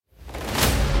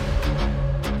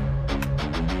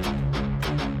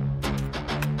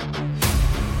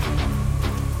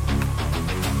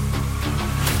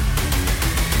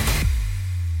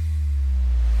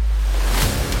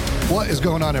is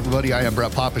going on, everybody? I am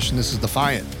Brett Popish, and this is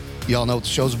Defiant. Y'all know what the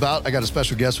show's about. I got a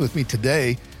special guest with me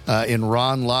today in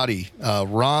Ron Lotti.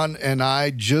 Ron and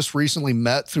I just recently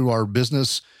met through our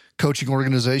business coaching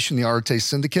organization, the Arte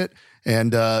Syndicate.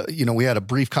 And, we had a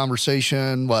brief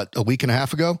conversation, a week and a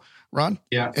half ago, Ron?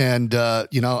 Yeah. And,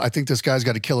 I think this guy's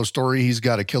got a killer story. He's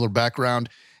got a killer background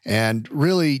and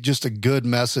really just a good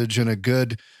message and a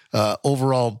good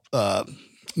overall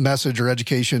message or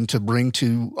education to bring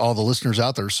to all the listeners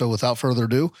out there. So without further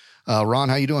ado, Ron,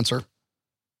 how you doing, sir?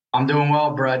 I'm doing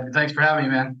well, Brett. Thanks for having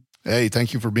me, man. Hey,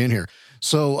 thank you for being here.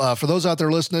 So for those out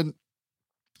there listening,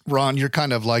 Ron, you're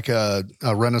kind of like a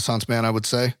Renaissance man, I would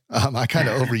say. I kind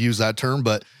of overuse that term,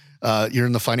 but you're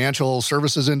in the financial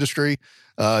services industry.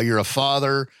 You're a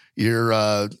father. You're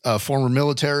a former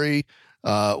military.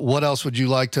 What else would you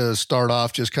like to start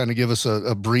off? Just kind of give us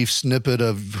a brief snippet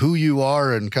of who you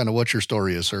are and kind of what your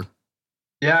story is, sir.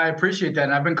 Yeah, I appreciate that.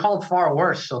 And I've been called far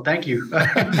worse, so thank you.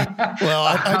 Well,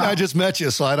 I just met you,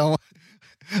 so I don't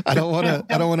want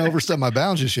to overstep my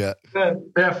bounds just yet.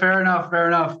 Yeah, fair enough.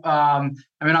 On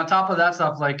top of that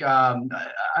stuff,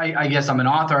 I guess I'm an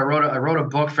author. I wrote a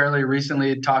book fairly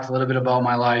recently. It talks a little bit about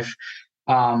my life.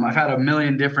 I've had a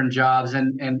million different jobs,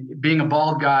 and being a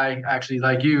bald guy, actually,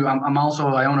 like you,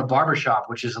 I own a barbershop,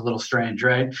 which is a little strange,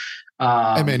 right?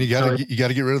 Hey man, you gotta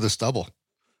get rid of the stubble.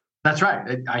 That's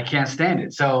right. I can't stand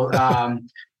it. So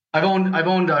I've owned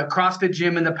a CrossFit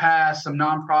gym in the past, some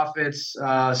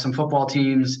nonprofits, some football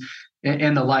teams,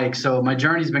 and the like. So my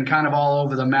journey's been kind of all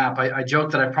over the map. I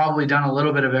joke that I've probably done a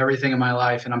little bit of everything in my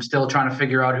life, and I'm still trying to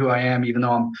figure out who I am, even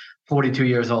though I'm 42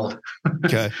 years old.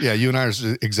 Okay. Yeah, you and I are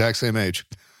the exact same age.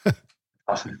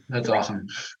 Awesome. That's awesome.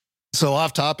 So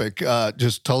off topic,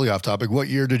 just totally off topic. What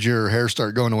year did your hair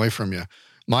start going away from you?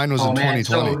 Mine was in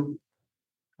 2020. So,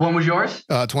 when was yours?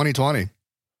 2020.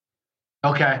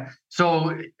 Okay.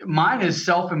 So mine is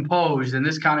self-imposed, and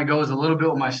this kind of goes a little bit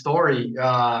with my story.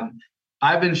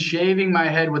 I've been shaving my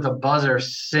head with a buzzer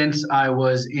since I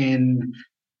was in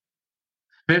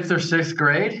 5th or 6th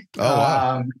grade. Oh,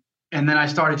 wow. And then I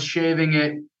started shaving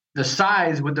it the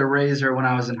sides with the razor when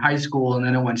I was in high school, and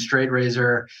then it went straight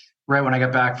razor right when I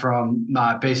got back from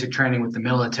basic training with the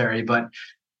military. But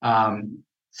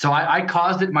so I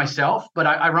caused it myself, but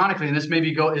ironically, and this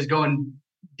maybe is going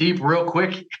deep real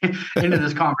quick into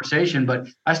this conversation, but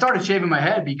I started shaving my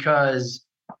head because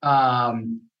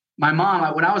my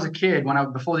mom, when I was a kid,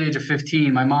 before the age of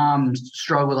 15, my mom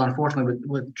struggled, unfortunately,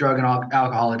 with drug and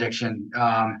alcohol addiction.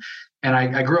 And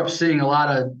I grew up seeing a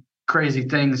lot of crazy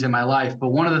things in my life. But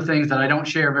one of the things that I don't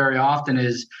share very often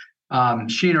is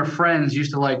she and her friends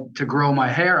used to like to grow my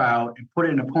hair out and put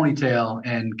it in a ponytail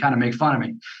and kind of make fun of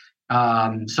me.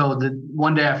 So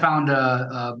one day I found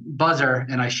a buzzer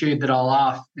and I shaved it all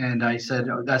off, and I said,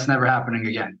 "Oh, that's never happening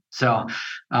again." So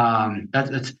that's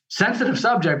a sensitive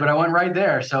subject, but I went right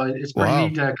there. So it's pretty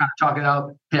neat to kind of talk it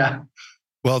out. Yeah.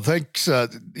 Well, thanks.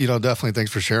 Definitely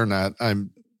thanks for sharing that. I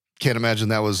can't imagine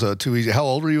that was too easy. How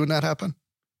old were you when that happened?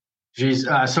 Geez.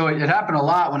 So it happened a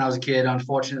lot when I was a kid,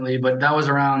 unfortunately, but that was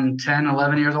around 10,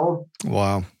 11 years old.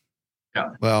 Wow. Yeah.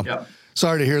 Well, yeah.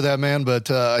 Sorry to hear that, man,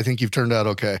 but I think you've turned out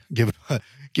okay, given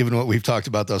what we've talked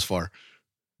about thus far.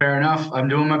 Fair enough. I'm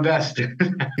doing my best.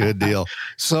 Good deal.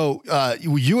 So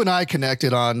you and I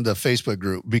connected on the Facebook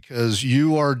group because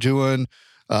you are doing,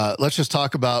 let's just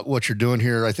talk about what you're doing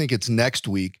here. I think it's next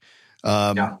week.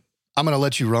 I'm going to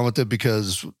let you run with it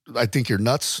because I think you're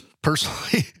nuts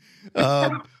personally.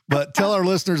 But tell our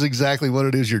listeners exactly what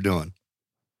it is you're doing.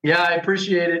 Yeah, I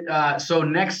appreciate it. So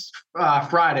next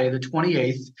Friday, the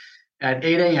 28th, at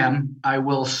 8 a.m., I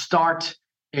will start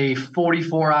a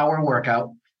 44-hour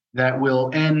workout that will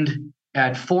end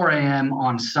at 4 a.m.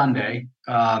 on Sunday.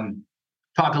 Talk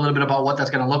a little bit about what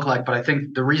that's going to look like, but I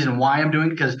think the reason why I'm doing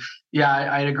it, because,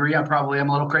 I'd agree, I probably am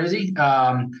a little crazy.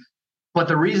 But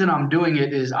the reason I'm doing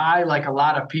it is I, like a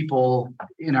lot of people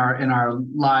in our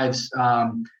lives,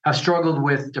 have struggled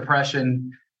with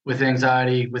depression, with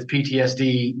anxiety, with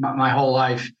PTSD my whole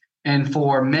life. And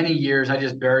for many years, I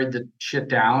just buried the shit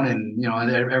down. And,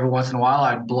 every once in a while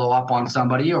I'd blow up on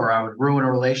somebody, or I would ruin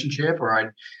a relationship, or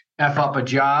I'd F up a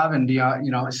job. And,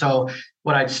 so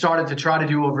what I started to try to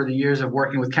do over the years of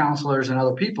working with counselors and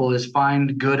other people is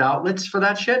find good outlets for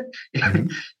that shit.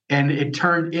 And it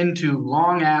turned into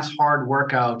long ass hard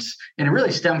workouts. And it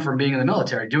really stemmed from being in the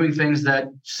military, doing things that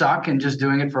suck and just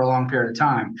doing it for a long period of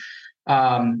time.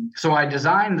 So I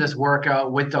designed this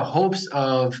workout with the hopes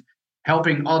of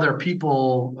helping other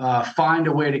people find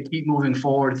a way to keep moving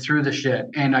forward through the shit.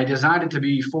 And I designed it to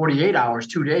be 48 hours,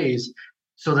 2 days,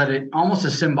 so that it almost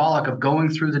is symbolic of going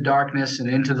through the darkness and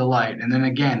into the light. And then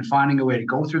again, finding a way to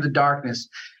go through the darkness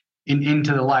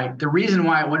into the light. The reason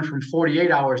why it went from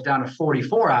 48 hours down to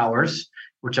 44 hours,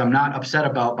 which I'm not upset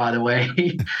about, by the way.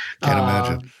 Can't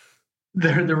imagine.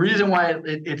 The reason why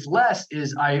it's less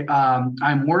is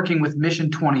I'm working with Mission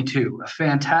 22, a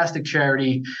fantastic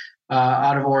charity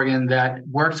out of Oregon that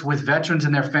works with veterans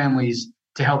and their families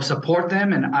to help support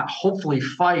them and hopefully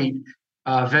fight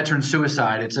veteran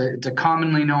suicide. It's a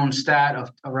commonly known stat of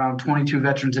around 22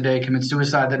 veterans a day commit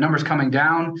suicide. That number's coming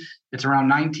down. It's around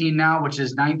 19 now, which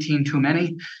is 19 too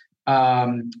many.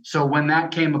 So when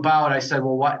that came about, I said,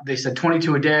 well, what? They said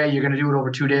 22 a day. You're going to do it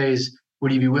over 2 days.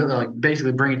 Would you be willing to like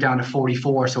basically bring it down to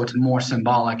 44 so it's more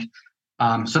symbolic?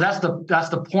 So that's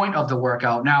the point of the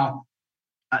workout. Now,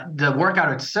 the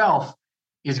workout itself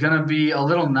is going to be a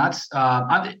little nuts.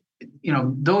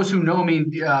 Those who know me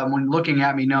when looking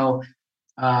at me know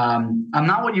I'm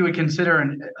not what you would consider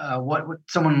what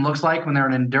someone looks like when they're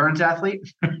an endurance athlete.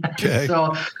 Okay.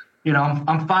 So,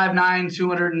 I'm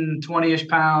 5'9", 220-ish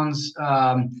pounds.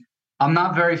 I'm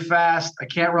not very fast. I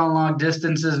can't run long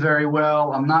distances very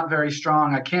well. I'm not very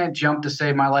strong. I can't jump to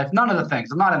save my life. None of the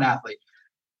things. I'm not an athlete.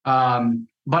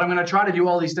 But I'm going to try to do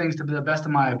all these things to the best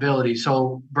of my ability.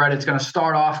 So, Brett, it's going to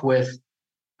start off with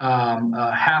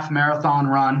a half marathon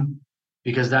run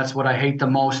because that's what I hate the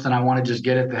most, and I want to just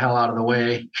get it the hell out of the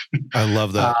way. I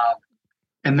love that.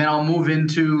 And then I'll move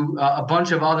into a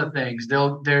bunch of other things.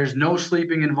 There's no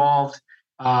sleeping involved.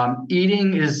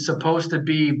 Eating is supposed to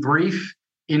be brief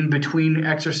in between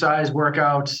exercise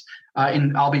workouts.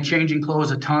 And I'll be changing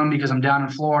clothes a ton because I'm down in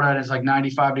Florida and it's like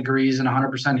 95 degrees and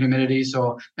 100% humidity.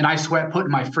 So, and I sweat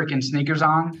putting my freaking sneakers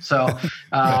on. So,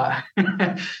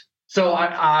 so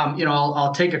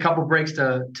I'll take a couple breaks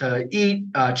to eat,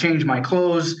 change my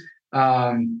clothes,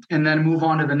 and then move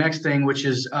on to the next thing, which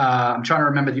is I'm trying to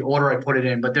remember the order I put it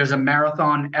in, but there's a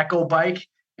marathon echo bike.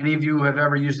 Any of you who have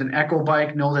ever used an echo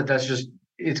bike know that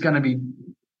it's going to be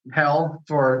hell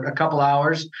for a couple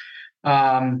hours.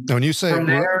 When you say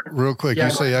real quick, yeah,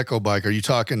 you say echo bike, are you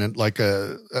talking like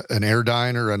an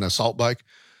Airdyne or an assault bike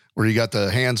where you got the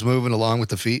hands moving along with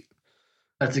the feet?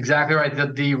 That's exactly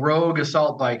right. The Rogue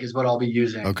assault bike is what I'll be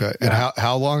using. Okay. Yeah. And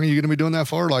how long are you going to be doing that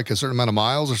for? Like a certain amount of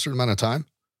miles or a certain amount of time?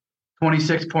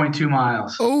 26.2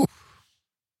 miles. Oh,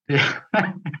 yeah.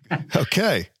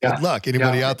 Okay. Yeah. Good luck.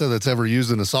 Anybody out there that's ever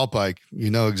used an assault bike,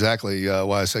 you know exactly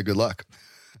why I say good luck.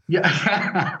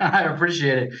 Yeah, I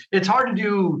appreciate it. It's hard to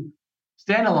do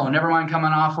standalone, never mind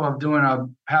coming off of doing a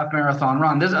half marathon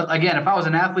run. This, again, if I was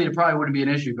an athlete, it probably wouldn't be an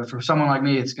issue, but for someone like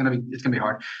me, it's gonna be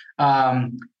hard.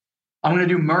 I'm gonna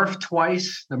do Murph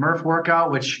twice, the Murph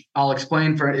workout, which I'll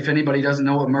explain for if anybody doesn't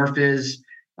know what Murph is.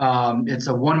 It's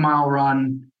a 1 mile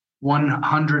run,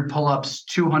 100 pull-ups,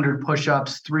 200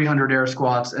 push-ups, 300 air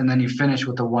squats, and then you finish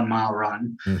with a 1 mile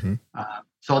run. Mm-hmm.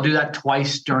 So I'll do that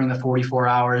twice during the 44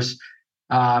 hours.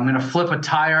 I'm going to flip a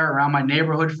tire around my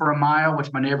neighborhood for a mile,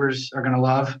 which my neighbors are going to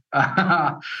love.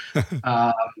 And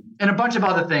a bunch of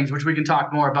other things, which we can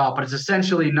talk more about, but it's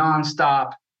essentially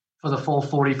nonstop for the full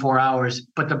 44 hours.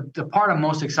 But the part I'm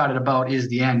most excited about is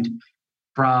the end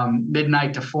from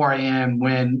midnight to 4 a.m.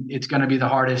 when it's going to be the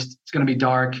hardest. It's going to be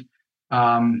dark.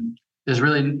 There's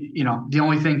really, the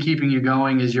only thing keeping you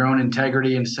going is your own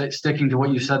integrity and sticking to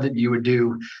what you said that you would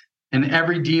do. And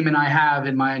every demon I have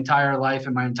in my entire life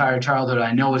and my entire childhood,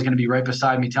 I know is going to be right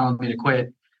beside me telling me to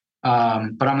quit. But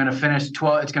I'm going to finish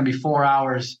 12. It's going to be 4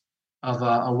 hours of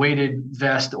a weighted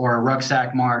vest or a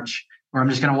rucksack march where I'm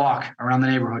just going to walk around the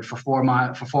neighborhood for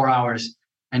 4 hours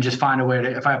and just find a way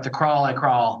to, if I have to crawl, I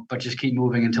crawl, but just keep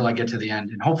moving until I get to the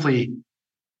end. And hopefully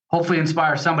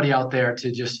inspire somebody out there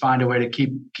to just find a way to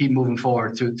keep moving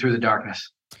forward through the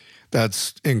darkness.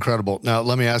 That's incredible. Now,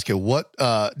 let me ask you, what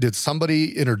did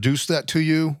somebody introduce that to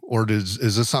you, or is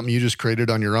this something you just created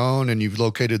on your own and you've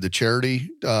located the charity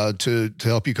to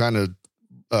help you kind of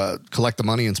collect the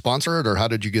money and sponsor it, or how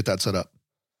did you get that set up?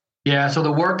 Yeah, so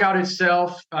the workout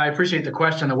itself, I appreciate the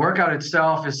question. The workout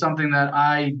itself is something that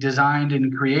I designed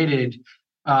and created.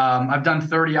 I've done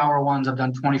 30-hour ones, I've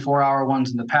done 24-hour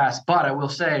ones in the past, but I will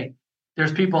say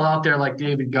there's people out there like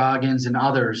David Goggins and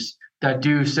others that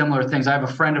do similar things. I have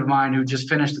a friend of mine who just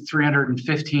finished a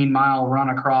 315-mile run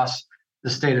across the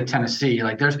state of Tennessee.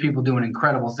 Like, there's people doing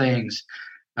incredible things.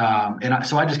 So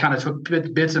I just kind of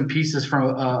took bits and pieces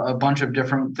from a bunch of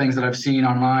different things that I've seen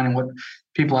online and what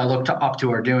people I look up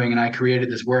to are doing, and I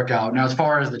created this workout. Now, as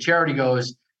far as the charity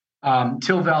goes,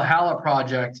 Till Valhalla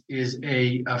Project is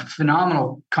a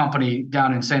phenomenal company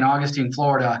down in St. Augustine,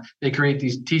 Florida. They create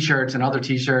these T-shirts and other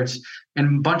T-shirts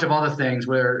and a bunch of other things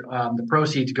where the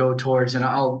proceeds go towards. And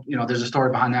there's a story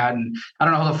behind that, and I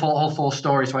don't know the whole full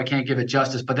story, so I can't give it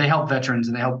justice. But they help veterans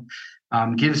and they help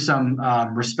give some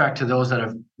respect to those that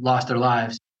have lost their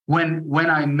lives. when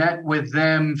I met with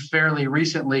them fairly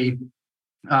recently,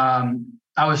 I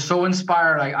was so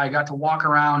inspired. I got to walk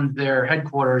around their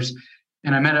headquarters,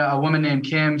 and I met a woman named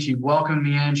Kim. She welcomed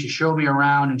me in. She showed me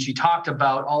around, and she talked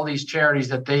about all these charities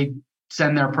that they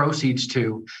send their proceeds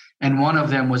to. And one of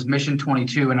them was Mission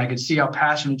 22, and I could see how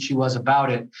passionate she was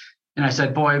about it. And I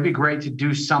said, boy, it'd be great to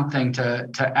do something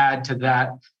to add to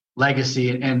that legacy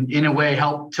and in a way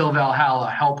help Till Valhalla,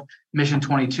 help Mission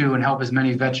 22, and help as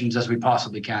many veterans as we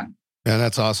possibly can. And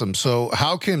that's awesome. So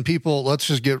how can people, let's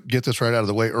just get this right out of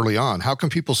the way early on. How can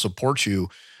people support you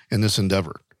in this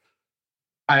endeavor?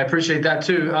 I appreciate that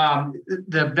too.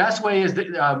 The best way is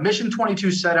that Mission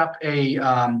 22 set up a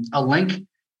link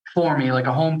for me, like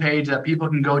a homepage that people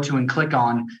can go to and click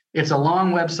on. It's a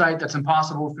long website that's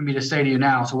impossible for me to say to you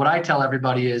now. So what I tell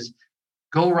everybody is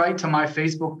go right to my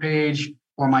Facebook page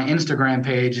or my Instagram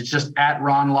page. It's just at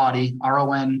Ron Lotti,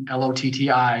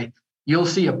 RONLOTTI. You'll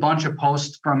see a bunch of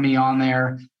posts from me on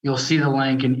there. You'll see the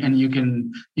link, and you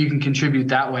can contribute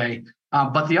that way.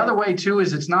 But the other way too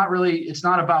is it's not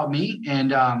about me,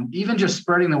 and even just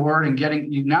spreading the word and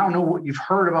you now know what you've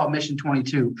heard about Mission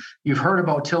 22. You've heard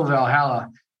about Till Valhalla.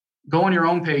 Go on your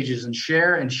own pages and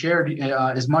share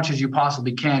as much as you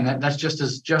possibly can. That's just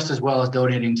as well as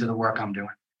donating to the work I'm doing.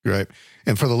 Right.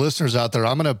 And for the listeners out there,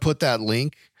 I'm going to put that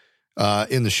link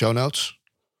in the show notes.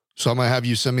 So I'm going to have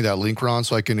you send me that link, Ron,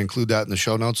 so I can include that in the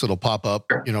show notes. It'll pop up,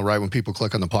 Sure. Right when people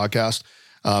click on the podcast.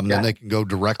 Then they can go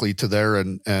directly to there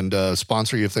and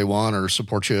sponsor you if they want, or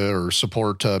support you, or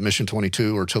support Mission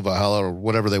 22 or Till Valhalla or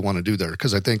whatever they want to do there.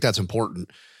 Because I think that's important.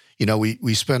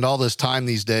 We spend all this time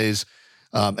these days,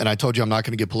 and I told you I'm not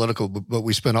going to get political, but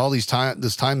we spend all this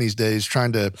time these days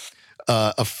trying to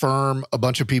affirm a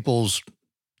bunch of people's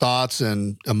thoughts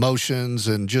and emotions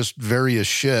and just various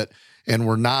shit. And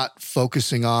we're not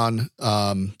focusing on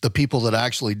the people that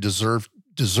actually deserve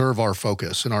our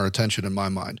focus and our attention, in my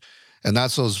mind. And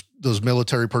that's those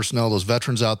military personnel, those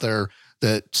veterans out there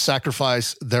that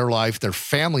sacrifice their life, their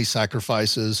family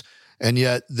sacrifices, and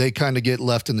yet they kind of get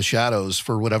left in the shadows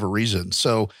for whatever reason.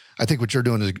 So I think what you're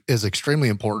doing is extremely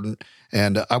important,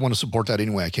 and I want to support that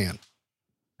any way I can.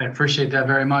 I appreciate that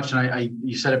very much. And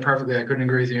you said it perfectly. I couldn't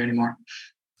agree with you anymore.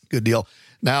 Good deal.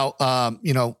 Now,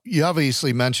 you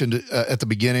obviously mentioned at the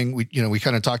beginning, we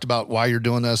kind of talked about why you're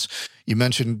doing this. You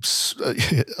mentioned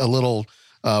a little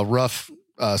rough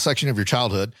section of your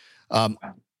childhood.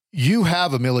 You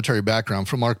have a military background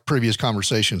from our previous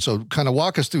conversation. So kind of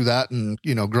walk us through that and,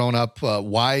 growing up,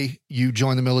 why you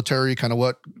joined the military, kind of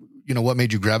what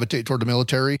made you gravitate toward the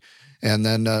military, and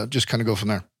then just kind of go from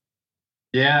there.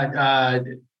 Yeah.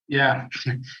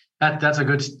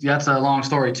 That's a long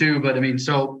story too. But I mean,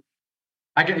 so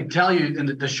I can tell you, and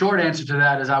the short answer to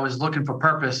that is I was looking for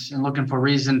purpose and looking for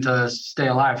reason to stay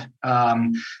alive,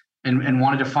 and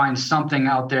wanted to find something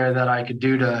out there that I could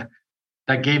do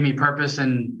that gave me purpose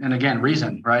and again,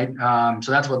 reason, right?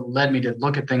 So that's what led me to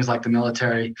look at things like the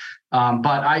military. But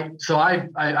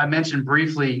I mentioned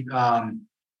briefly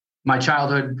my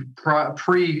childhood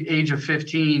pre-age of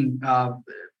 15.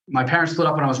 My parents split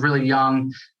up when I was really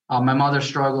young. My mother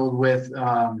struggled with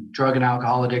drug and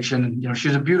alcohol addiction. She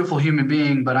was a beautiful human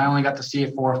being, but I only got to see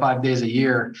it 4 or 5 days a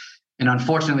year. And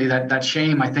unfortunately, that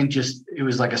shame, I think, it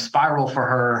was like a spiral for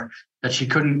her that she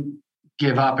couldn't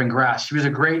give up and grasp. She was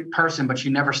a great person, but she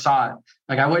never saw it.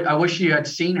 Like I wish she had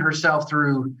seen herself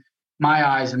through my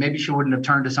eyes, and maybe she wouldn't have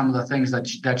turned to some of the things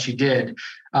that she did.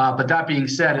 But that being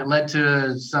said, it led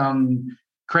to some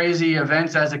crazy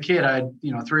events as a kid. I had,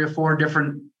 3 or 4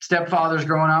 different stepfathers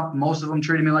growing up. Most of them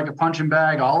treated me like a punching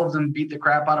bag. All of them beat the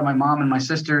crap out of my mom and my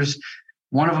sisters.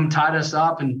 One of them tied us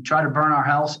up and tried to burn our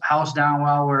house down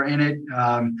while we're in it.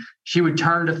 She would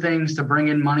turn to things to bring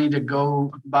in money to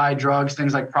go buy drugs,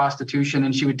 things like prostitution,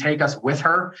 and she would take us with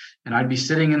her. And I'd be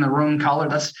sitting in the room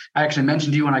colored. I actually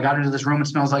mentioned to you when I got into this room, it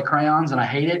smells like crayons, and I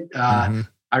hate it.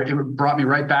 It brought me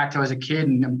right back to as a kid,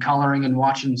 and I'm coloring and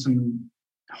watching some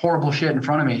horrible shit in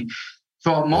front of me.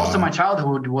 So most of my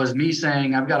childhood was me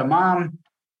saying, I've got a mom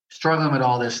struggling with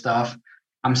all this stuff.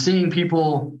 I'm seeing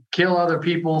people kill other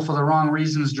people for the wrong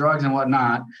reasons, drugs and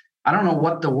whatnot. I don't know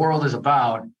what the world is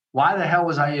about. Why the hell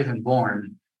was I even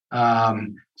born?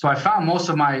 So I found most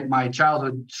of my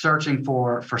childhood searching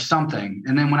for something.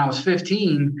 And then when I was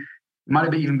 15, it might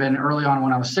have even been early on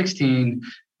when I was 16,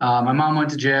 my mom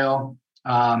went to jail.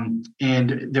 And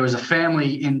there was a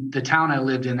family in the town I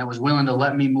lived in that was willing to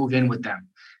let me move in with them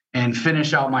and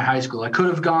finish out my high school. I could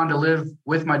have gone to live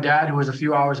with my dad, who was a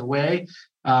few hours away.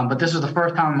 But this was the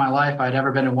first time in my life I'd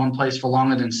ever been in one place for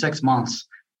longer than 6 months.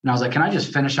 And I was like, can I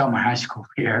just finish out my high school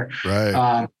here?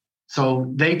 Right.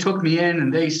 So they took me in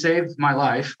and they saved my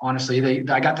life. Honestly,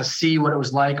 I got to see what it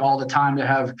was like all the time to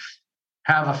have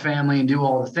a family and do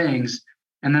all the things.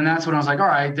 And then that's when I was like, all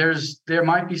right, there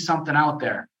might be something out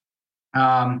there.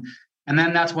 And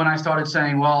then that's when I started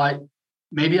saying, well,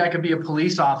 maybe I could be a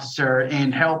police officer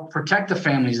and help protect the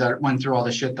families that went through all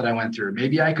the shit that I went through.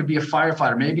 Maybe I could be a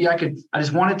firefighter. Maybe I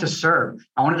just wanted to serve.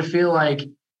 I wanted to feel like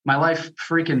my life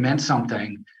freaking meant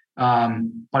something.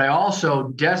 But I also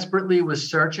desperately was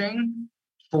searching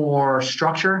for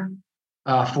structure,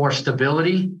 for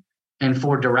stability, and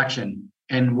for direction.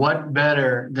 And what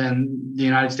better than the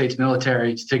United States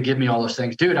military to give me all those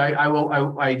things? Dude,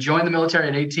 I joined the military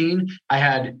at 18. I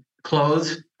had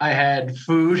clothes. I had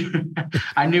food.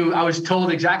 I was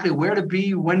told exactly where to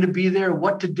be, when to be there,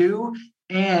 what to do.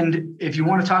 And if you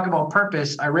want to talk about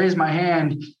purpose, I raised my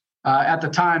hand at the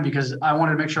time because I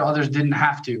wanted to make sure others didn't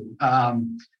have to.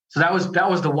 So that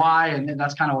was the why, and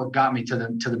that's kind of what got me to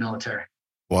the military.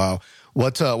 Wow.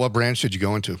 What branch did you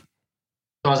go into?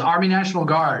 So I was Army National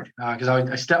Guard because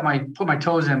I put my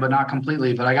toes in, but not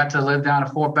completely. But I got to live down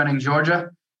at Fort Benning,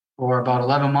 Georgia, for about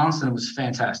 11 months, and it was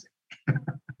fantastic.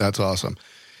 That's awesome,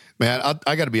 man.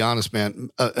 I got to be honest, man.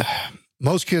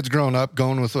 Most kids growing up,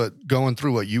 going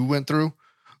through what you went through,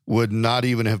 would not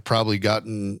even have probably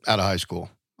gotten out of high school.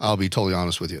 I'll be totally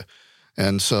honest with you.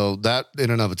 And so that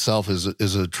in and of itself is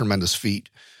a tremendous feat.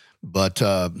 But,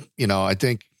 I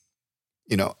think,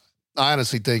 I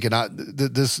honestly think, and I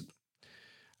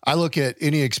look at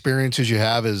any experiences you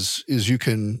have as you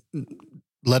can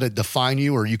let it define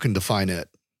you or you can define it.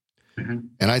 Mm-hmm.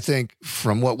 And I think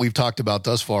from what we've talked about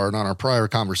thus far and on our prior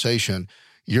conversation,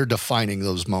 you're defining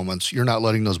those moments. You're not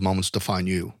letting those moments define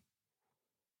you,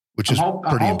 which is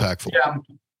pretty impactful. Yeah,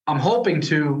 I'm hoping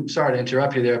to, sorry to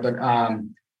interrupt you there, but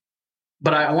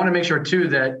I want to make sure too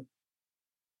that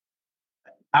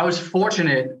I was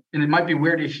fortunate, and it might be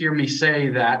weird to hear me say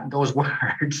those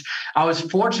words. I was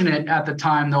fortunate at the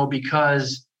time though,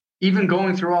 because even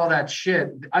going through all that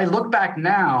shit, I look back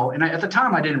now, and at the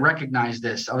time I didn't recognize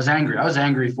this. I was angry. I was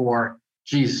angry for,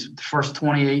 the first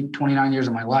 28, 29 years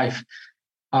of my life.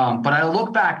 But I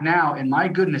look back now, and my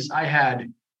goodness, I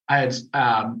had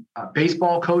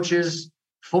baseball coaches,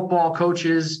 football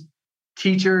coaches,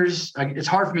 teachers. It's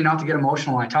hard for me not to get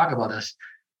emotional when I talk about this.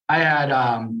 I had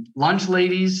lunch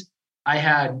ladies. I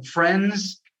had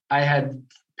friends. I had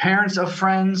parents of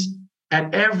friends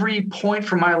at every point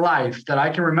from my life that I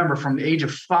can remember from the age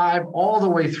of 5 all the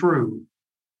way through,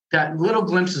 that little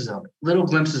glimpses of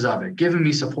it, giving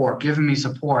me support.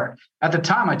 At the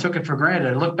time, I took it for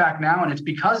granted. I look back now, and it's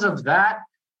because of that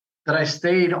I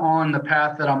stayed on the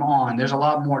path that I'm on. There's a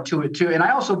lot more to it too. And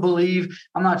I also believe,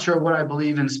 I'm not sure what I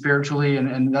believe in spiritually,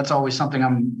 and that's always something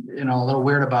I'm, a little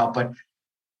weird about, but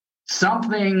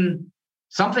something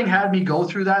had me go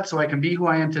through that so I can be who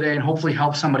I am today and hopefully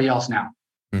help somebody else now.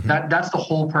 Mm-hmm. That's the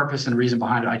whole purpose and reason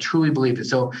behind it. I truly believe it.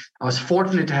 So I was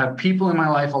fortunate to have people in my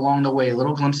life along the way,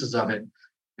 little glimpses of it.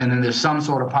 And then there's some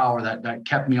sort of power that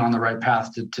kept me on the right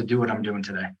path to do what I'm doing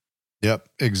today. Yep,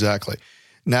 exactly.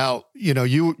 Now,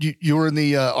 you were in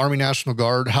the Army National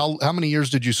Guard. How many years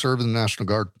did you serve in the National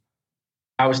Guard?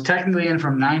 I was technically in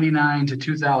from 99 to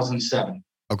 2007.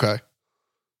 Okay.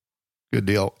 Good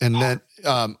deal. And then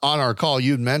on our call,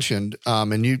 you'd mentioned,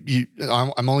 and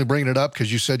I'm only bringing it up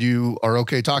because you said you are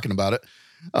okay talking about it.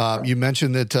 You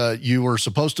mentioned that you were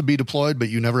supposed to be deployed, but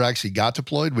you never actually got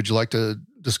deployed. Would you like to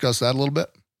discuss that a little bit?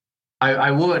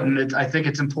 I would, and I think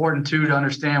it's important too to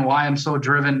understand why I'm so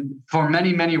driven for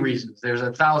many, many reasons. There's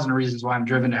 1,000 reasons why I'm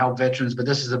driven to help veterans, but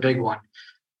this is a big one.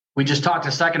 We just talked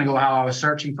a second ago how I was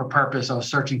searching for purpose. I was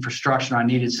searching for structure. I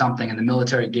needed something, and the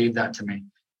military gave that to me.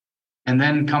 And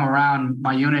then come around,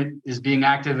 my unit is being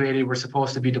activated. We're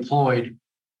supposed to be deployed.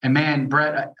 And man,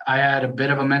 Brett, I had a bit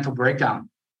of a mental breakdown.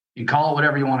 You can call it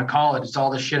whatever you want to call it. It's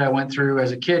all the shit I went through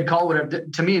as a kid. Call it whatever.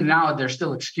 To me now, there's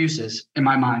still excuses in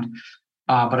my mind.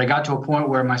 But I got to a point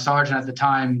where my sergeant at the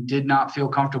time did not feel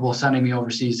comfortable sending me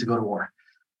overseas to go to war.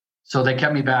 So they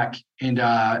kept me back. And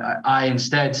I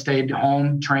instead stayed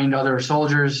home, trained other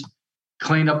soldiers,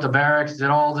 cleaned up the barracks, did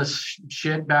all this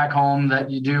shit back home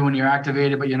that you do when you're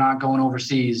activated, but you're not going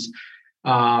overseas,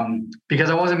 because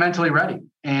I wasn't mentally ready.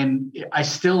 And I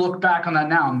still look back on that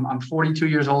now. I'm 42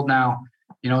 years old now,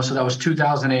 so that was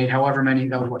 2008,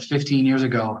 that was 15 years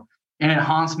ago. And it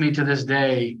haunts me to this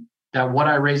day that what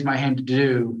I raised my hand to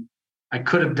do, I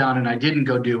could have done and I didn't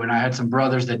go do. And I had some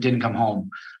brothers that didn't come home.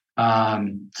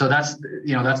 So that's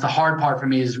the hard part for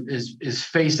me is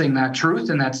facing that truth.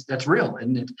 And that's real.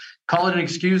 And call it an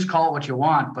excuse, call it what you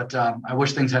want. But I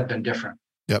wish things had been different.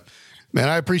 Yep. Man,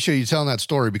 I appreciate you telling that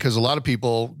story because a lot of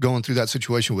people going through that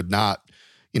situation would not,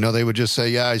 they would just say,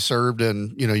 yeah, I served,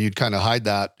 and, you'd kind of hide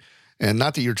that. And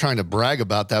not that you're trying to brag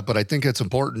about that, but I think it's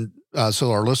important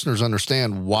so our listeners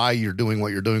understand why you're doing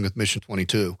what you're doing with Mission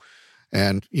 22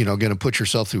 and, going to put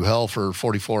yourself through hell for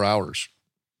 44 hours.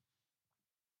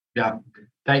 Yeah.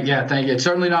 Thank you. It's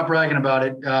certainly not bragging about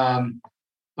it.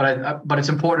 But it's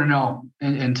important to know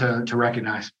and to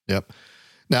recognize. Yep.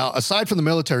 Now, aside from the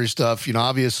military stuff,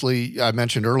 obviously I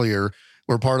mentioned earlier,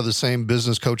 we're part of the same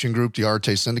business coaching group, the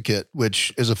Arte Syndicate,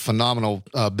 which is a phenomenal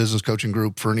business coaching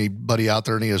group for anybody out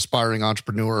there, any aspiring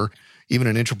entrepreneur, even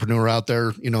an entrepreneur out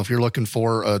there. If you're looking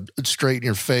for a straight in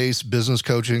your face business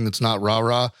coaching that's not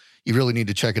rah-rah, you really need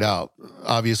to check it out.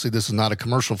 Obviously, this is not a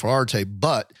commercial for Arte,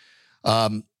 but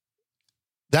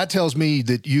that tells me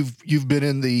that you've been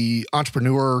in the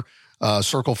entrepreneur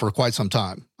circle for quite some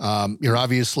time. You're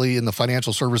obviously in the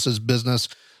financial services business.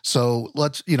 So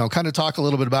let's, kind of talk a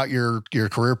little bit about your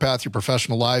career path, your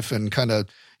professional life, and kind of,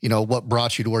 what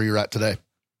brought you to where you're at today.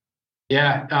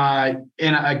 Yeah.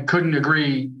 And I couldn't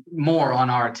agree more on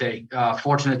Arte.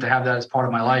 Fortunate to have that as part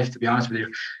of my life, to be honest with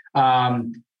you.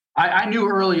 I knew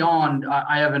early on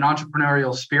I have an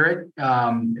entrepreneurial spirit.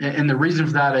 And the reason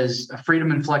for that is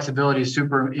freedom and flexibility is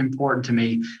super important to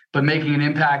me, but making an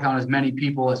impact on as many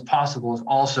people as possible is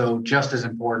also just as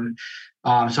important.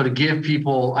 So to give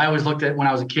people, I always looked at when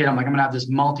I was a kid, I'm like, I'm going to have this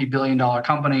multi-billion-dollar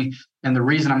company. And the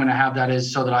reason I'm going to have that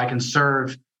is so that I can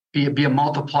serve, be a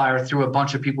multiplier through a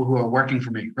bunch of people who are working for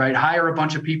me, right? Hire a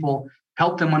bunch of people,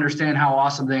 help them understand how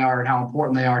awesome they are and how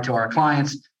important they are to our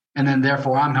clients. And then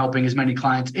therefore I'm helping as many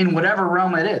clients in whatever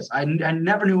realm it is. I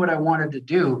never knew what I wanted to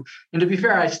do. And to be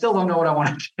fair, I still don't know what I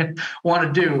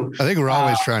want to do. I think we're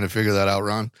always trying to figure that out,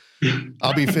 Ron.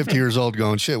 I'll be 50 years old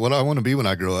going, shit, what do I want to be when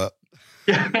I grow up?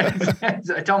 Yeah,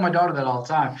 I tell my daughter that all the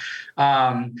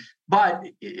time. But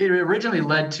it originally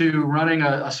led to running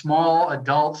a small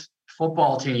adult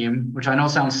football team, which I know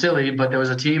sounds silly, but there was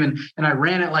a team and I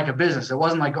ran it like a business. It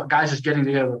wasn't like guys just getting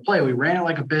together to play. We ran it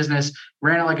like a business,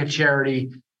 ran it like a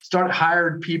charity,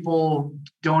 hired people,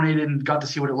 donated, and got to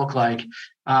see what it looked like.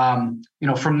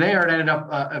 From there, it ended up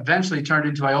eventually turned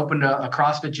into, I opened a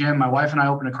CrossFit gym. My wife and I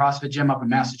opened a CrossFit gym up in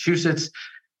Massachusetts,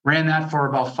 ran that for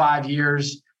about 5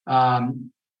 years.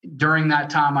 During that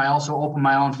time, I also opened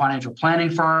my own financial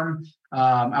planning firm.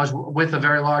 I was with a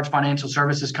very large financial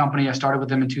services company. I started with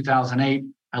them in 2008.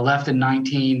 I left in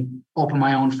 19, opened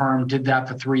my own firm, did that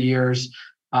for 3 years.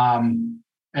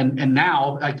 And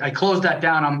now I closed that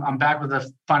down. I'm back with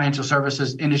the financial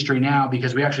services industry now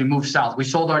because we actually moved south. We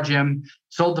sold our gym,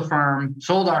 sold the firm,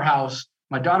 sold our house.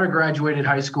 My daughter graduated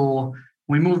high school.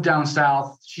 We moved down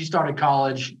south. She started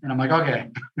college, and I'm like, okay,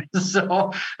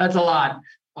 so that's a lot.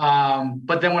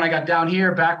 But then when I got down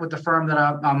here, back with the firm that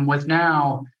I'm with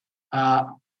now,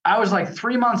 I was like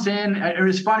 3 months in. It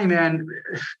was funny, man.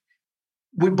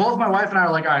 Both my wife and I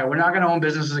were like, all right, we're not going to own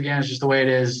businesses again. It's just the way it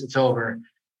is. It's over.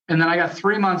 And then I got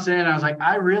 3 months in. I was like,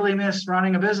 I really miss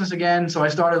running a business again. So I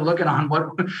started looking on what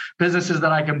businesses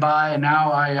that I can buy. And now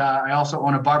I also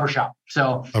own a barbershop.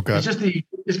 So okay.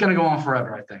 It's going to go on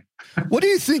forever, I think. What do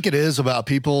you think it is about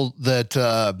people that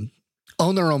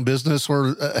own their own business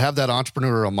or have that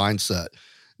entrepreneurial mindset?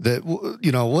 That,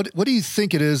 what do you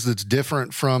think it is that's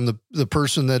different from the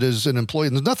person that is an employee?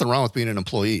 And there's nothing wrong with being an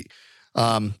employee.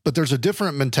 But there's a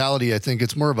different mentality. I think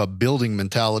it's more of a building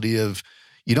mentality of,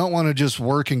 you don't want to just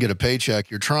work and get a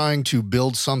paycheck. You're trying to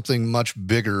build something much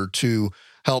bigger to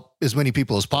help as many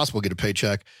people as possible get a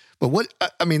paycheck. But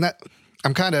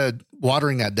I'm kind of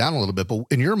watering that down a little bit, but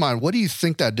in your mind, what do you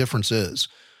think that difference is?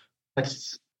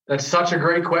 That's such a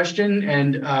great question.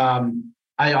 And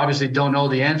I obviously don't know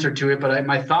the answer to it, but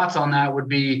my thoughts on that would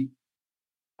be,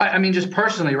 just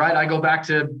personally, right? I go back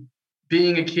to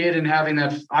being a kid and having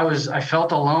that, I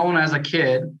felt alone as a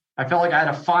kid. I felt like I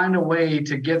had to find a way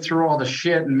to get through all the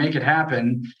shit and make it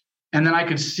happen. And then I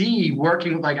could see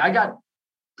working, I got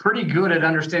pretty good at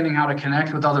understanding how to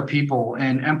connect with other people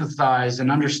and empathize and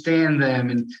understand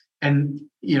them. And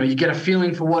you get a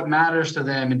feeling for what matters to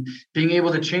them and being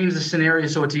able to change the scenario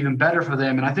so it's even better for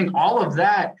them. And I think all of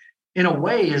that, in a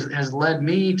way, has led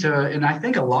me to, and I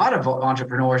think a lot of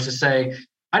entrepreneurs, to say,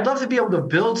 I'd love to be able to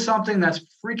build something that's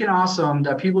freaking awesome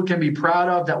that people can be proud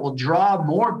of, that will draw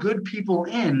more good people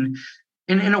in,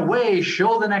 and in a way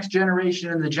show the next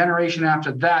generation and the generation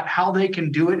after that how they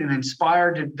can do it and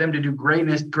inspire them to do great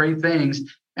things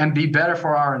and be better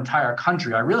for our entire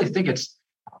country. I really think it's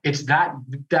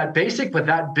that basic, but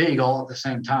that big all at the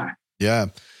same time. Yeah.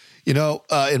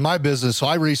 In my business, so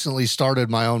I recently started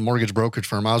my own mortgage brokerage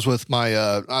firm. I was with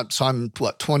I'm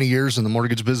 20 years in the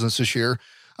mortgage business this year.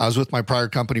 I was with my prior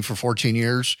company for 14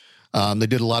 years. They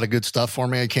did a lot of good stuff for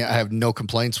me. I have no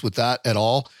complaints with that at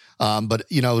all. But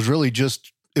it was really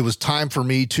just it was time for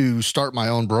me to start my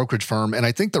own brokerage firm. And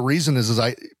I think the reason is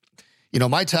my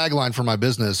tagline for my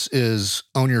business is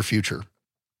own your future.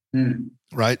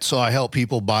 Right. So I help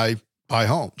people buy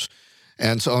homes.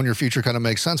 And so own your future kind of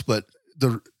makes sense. But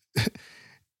the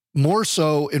more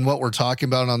so in what we're talking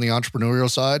about on the entrepreneurial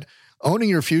side, owning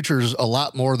your future is a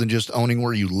lot more than just owning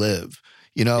where you live.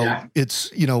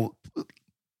 It's,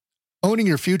 owning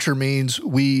your future means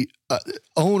we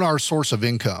own our source of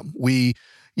income. We're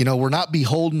not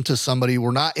beholden to somebody.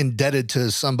 We're not indebted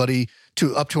to somebody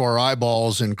up to our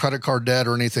eyeballs in credit card debt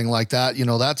or anything like that.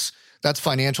 That's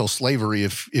financial slavery,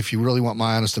 if you really want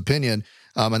my honest opinion.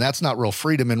 And that's not real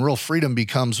freedom. And real freedom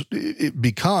comes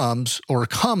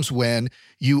when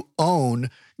you own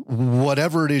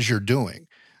whatever it is you're doing.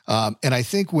 And I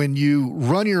think when you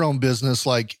run your own business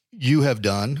like you have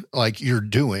done, like you're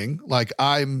doing, like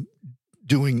I'm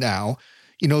doing now,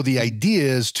 the idea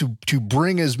is to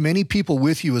bring as many people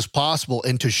with you as possible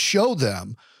and to show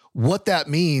them what that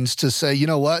means to say, you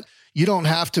know what, you don't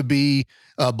have to be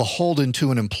beholden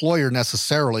to an employer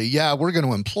necessarily. Yeah, we're going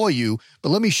to employ you, but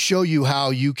let me show you how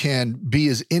you can be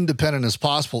as independent as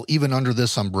possible, even under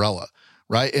this umbrella,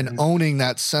 right? And owning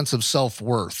that sense of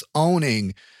self-worth,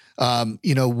 owning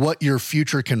what your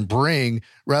future can bring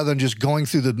rather than just going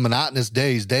through the monotonous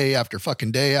days, day after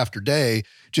fucking day after day,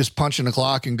 just punching the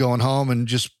clock and going home and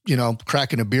just,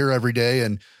 cracking a beer every day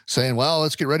and saying, well,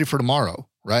 let's get ready for tomorrow.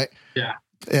 Right. Yeah.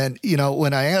 And,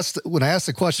 when I asked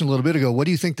the question a little bit ago, what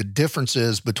do you think the difference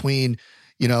is between,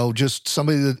 just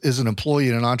somebody that is an employee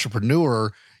and an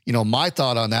entrepreneur? My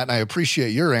thought on that, and I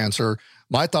appreciate your answer.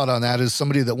 My thought on that is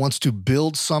somebody that wants to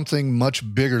build something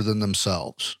much bigger than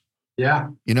themselves. Yeah.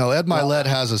 Ed Milet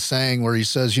has a saying where he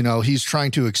says, he's trying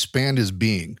to expand his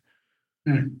being,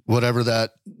 whatever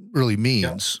that really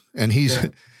means. Yeah. And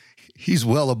he's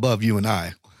well above you and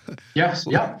I. Yes.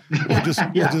 Yeah. We'll just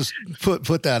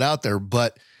put that out there.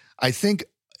 But I think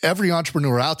every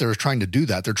entrepreneur out there is trying to do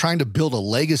that. They're trying to build a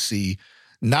legacy,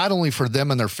 not only for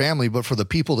them and their family, but for the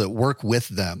people that work with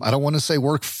them. I don't want to say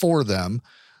work for them,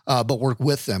 but work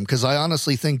with them. Because I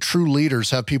honestly think true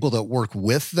leaders have people that work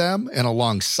with them and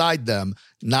alongside them,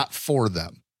 not for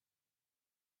them.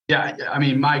 Yeah. I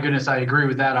mean, my goodness, I agree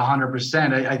with that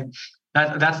 100%.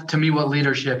 That's to me what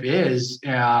leadership is,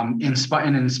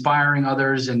 inspiring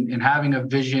others and having a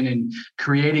vision and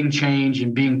creating change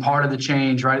and being part of the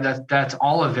change, right? That's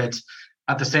all of it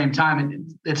at the same time.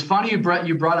 And it's funny you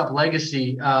brought up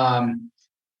legacy.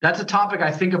 That's a topic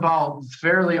I think about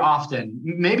fairly often,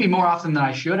 maybe more often than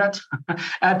I should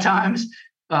at times.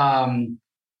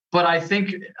 But I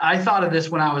think I thought of this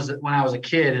when I was a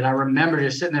kid, and I remember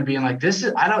just sitting there being like, this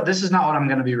is not what I'm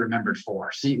going to be remembered for.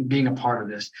 Being a part of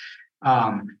this.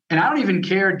 And I don't even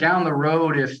care down the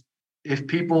road if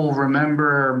people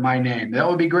remember my name. That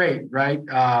would be great, right?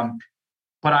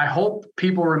 But I hope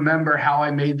people remember how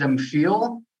I made them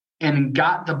feel and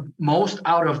got the most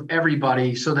out of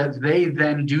everybody so that they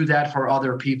then do that for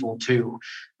other people too.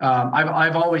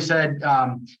 I've always said,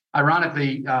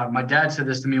 ironically, my dad said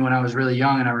this to me when I was really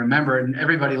young, and I remember it, and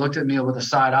everybody looked at me with a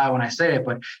side eye when I say it,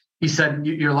 but he said,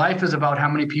 your life is about how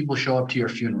many people show up to your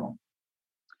funeral.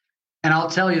 And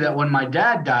I'll tell you that when my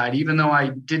dad died, even though I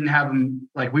didn't have him,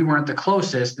 like we weren't the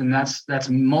closest, and that's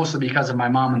mostly because of my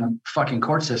mom and the fucking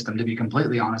court system, to be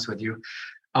completely honest with you.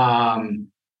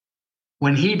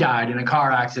 When he died in a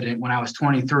car accident when I was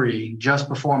 23, just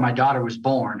before my daughter was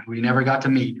born, who we never got to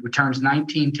meet, who turns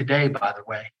 19 today, by the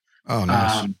way. Oh,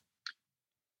 nice.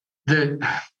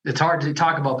 It's hard to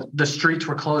talk about. The streets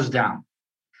were closed down.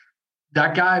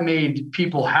 That guy made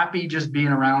people happy just being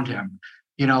around him.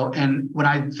 And when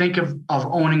I think of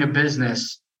owning a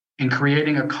business and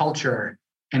creating a culture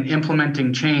and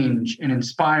implementing change and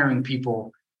inspiring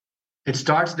people, it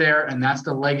starts there. And that's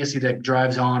the legacy that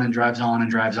drives on and drives on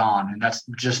and drives on. And that's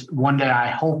just one day I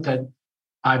hope that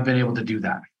I've been able to do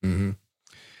that.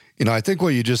 Mm-hmm. I think what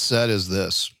you just said is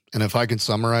this, and if I can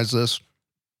summarize this,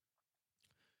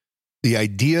 the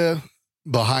idea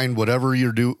behind whatever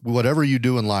you do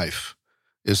in life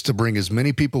is to bring as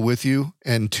many people with you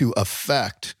and to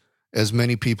affect as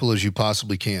many people as you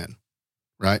possibly can.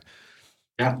 Right.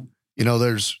 Yeah.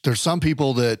 There's some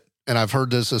people that, and I've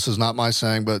heard this is not my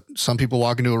saying, but some people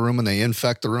walk into a room and they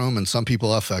infect the room and some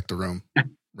people affect the room.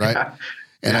 Right. Yeah.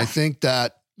 And I think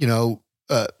that, you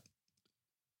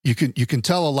can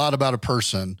tell a lot about a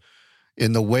person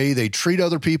in the way they treat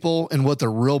other people and what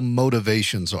their real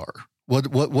motivations are.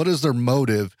 What is their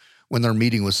motive when they're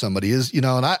meeting with somebody is, and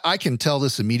I can tell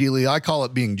this immediately. I call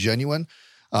it being genuine.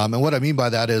 And what I mean by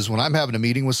that is when I'm having a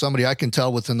meeting with somebody, I can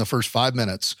tell within the first 5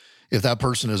 minutes if that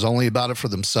person is only about it for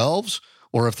themselves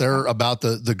or if they're about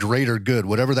the greater good,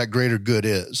 whatever that greater good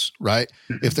is, right?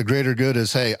 If the greater good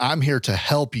is, hey, I'm here to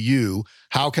help you.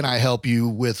 How can I help you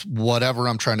with whatever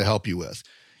I'm trying to help you with?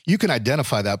 You can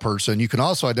identify that person. You can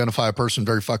also identify a person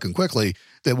very fucking quickly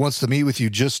that wants to meet with you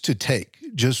just to take,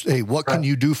 just, hey, what can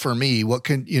you do for me? What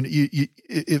can you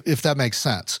if that makes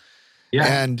sense. Yeah.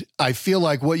 And I feel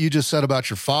like what you just said about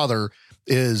your father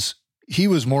is he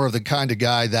was more of the kind of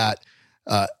guy that,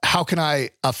 how can I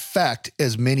affect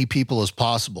as many people as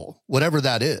possible, whatever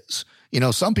that is?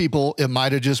 Some people, it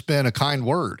might've just been a kind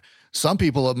word. Some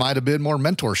people, it might've been more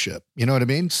mentorship. You know what I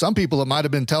mean? Some people, it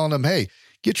might've been telling them, hey,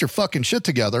 get your fucking shit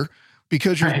together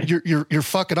because you're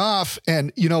fucking off.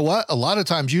 And you know what? A lot of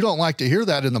times you don't like to hear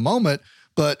that in the moment,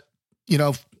 but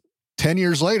 10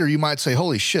 years later, you might say,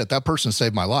 holy shit, that person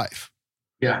saved my life.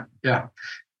 Yeah. Yeah.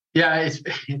 Yeah.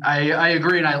 I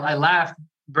agree. And I laugh,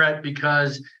 Brett,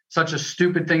 because such a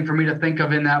stupid thing for me to think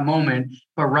of in that moment.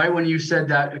 But right when you said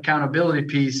that accountability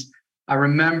piece, I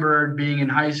remembered being in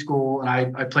high school, and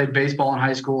I played baseball in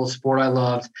high school, a sport I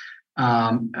loved.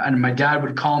 And my dad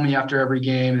would call me after every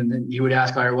game, and then he would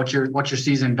ask, Larry, what's your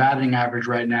season batting average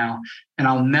right now? And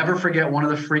I'll never forget one of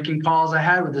the freaking calls I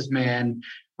had with this man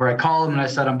where I called him and I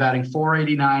said, I'm batting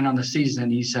 489 on the season.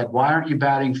 He said, why aren't you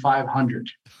batting 500?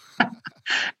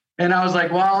 And I was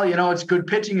like, well, it's good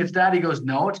pitching. It's that. He goes,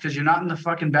 no, it's because you're not in the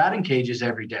fucking batting cages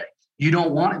every day. You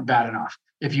don't want it bad enough.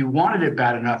 If you wanted it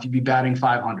bad enough, you'd be batting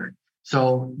 500.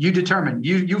 So you determine,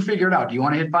 you figure it out. Do you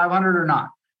want to hit 500 or not?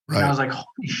 Right. And I was like,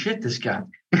 holy shit, this guy.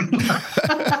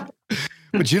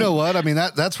 But you know what? I mean,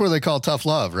 that's where they call tough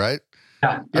love, right?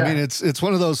 Yeah. I mean, it's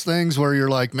one of those things where you're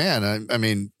like, man, I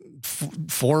mean,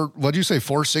 what'd you say?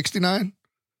 469?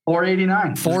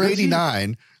 489.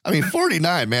 489. I mean,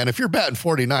 49, man, if you're batting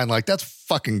 49, like that's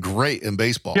fucking great in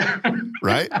baseball.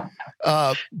 Right.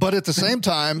 But at the same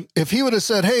time, if he would have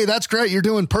said, hey, that's great, you're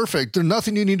doing perfect, there's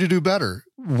nothing you need to do better,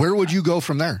 where would you go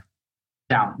from there?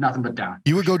 Down, nothing but down.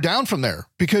 You would go down from there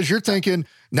because you're thinking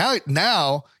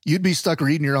now you'd be stuck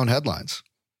reading your own headlines,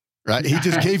 right? He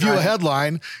just gave you a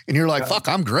headline and you're like, fuck,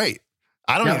 I'm great.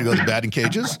 I don't need to go to the batting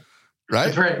cages.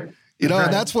 Right. That's right. And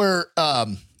that's where,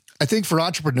 I think for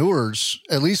entrepreneurs,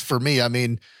 at least for me, I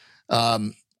mean,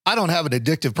 I don't have an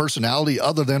addictive personality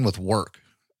other than with work.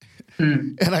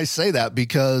 And I say that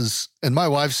because, and my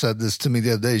wife said this to me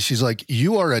the other day, she's like,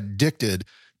 you are addicted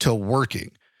to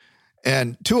working.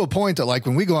 And to a point that like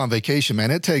when we go on vacation, man,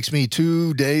 it takes me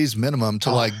 2 days minimum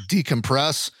to like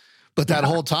decompress. But that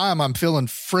whole time I'm feeling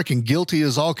freaking guilty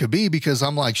as all could be because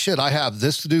I'm like, shit, I have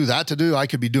this to do, that to do. I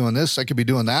could be doing this. I could be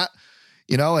doing that,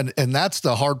 and that's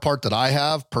the hard part that I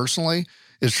have personally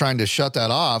is trying to shut that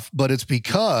off. But it's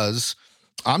because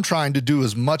I'm trying to do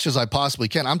as much as I possibly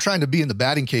can. I'm trying to be in the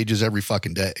batting cages every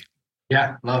fucking day.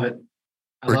 Yeah. Love it.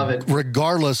 I love it.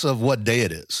 Regardless of what day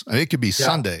it is. I mean, it could be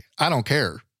Sunday. I don't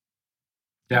care.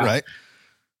 Yeah. Right.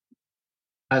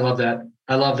 I love that.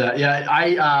 Yeah.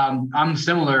 I'm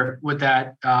similar with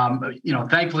that.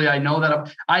 Thankfully I know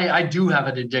that I do have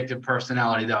an addictive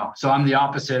personality though. So I'm the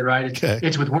opposite, right?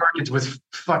 It's with work. It's with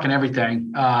fucking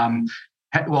everything.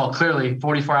 Well, clearly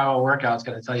 44-hour workout's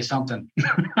got to tell you something.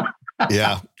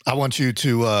 Yeah. I want you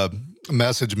to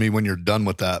message me when you're done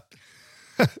with that.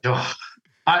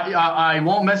 I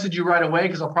won't message you right away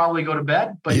because I'll probably go to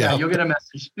bed, but yeah, you'll get a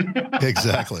message.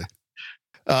 Exactly.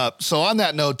 So on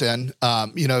that note, then,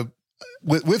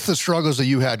 with the struggles that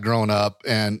you had growing up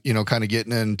and, kind of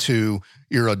getting into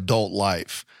your adult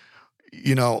life,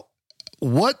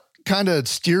 what kind of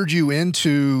steered you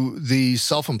into the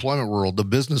self-employment world, the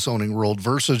business owning world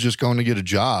versus just going to get a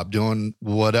job doing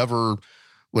whatever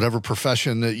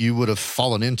profession that you would have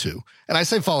fallen into? And I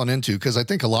say fallen into because I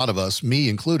think a lot of us, me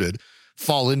included,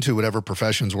 fall into whatever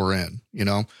professions we're in,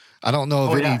 I don't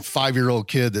know of any 5-year-old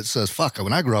kid that says, fuck,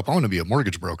 when I grow up, I want to be a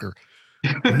mortgage broker.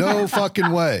 No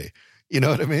fucking way. You know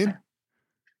what I mean?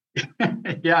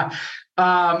 Yeah.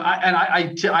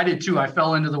 I did too. I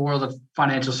fell into the world of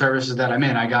financial services that I'm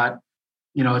in. I got,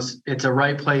 it's a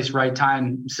right place, right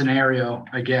time scenario,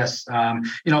 I guess. A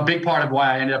big part of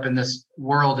why I ended up in this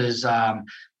world is I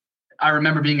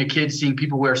remember being a kid, seeing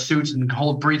people wear suits and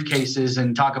hold briefcases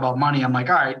and talk about money. I'm like,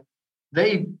 all right,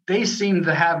 they seem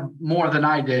to have more than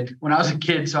I did when I was a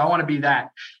kid. So I want to be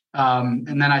that.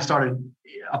 And then I started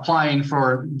applying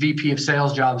for VP of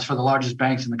sales jobs for the largest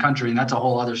banks in the country. And that's a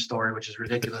whole other story, which is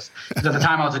ridiculous. Because at the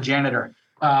time I was a janitor.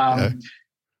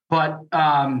 But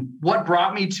what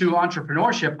brought me to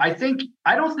entrepreneurship,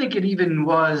 I don't think it even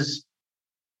was,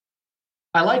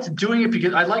 I liked doing it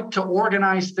because I like to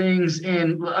organize things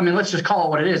let's just call it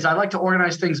what it is. I like to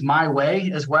organize things my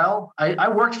way as well. I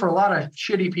worked for a lot of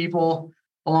shitty people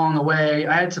along the way.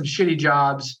 I had some shitty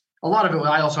jobs. a lot of it,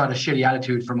 I also had a shitty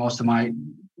attitude for most of my,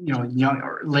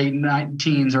 late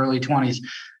teens, early 20s.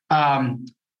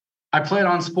 I played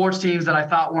on sports teams that I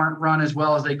thought weren't run as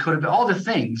well as they could have been, all the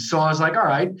things. So I was like, all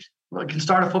right, I can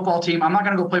start a football team. I'm not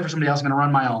going to go play for somebody else. I'm going to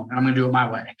run my own, and I'm going to do it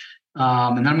my way.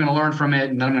 And then I'm going to learn from it,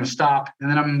 and then I'm going to stop, and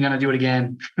then I'm going to do it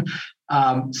again.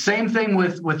 Same thing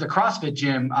with the CrossFit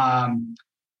gym.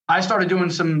 I started doing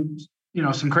some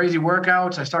crazy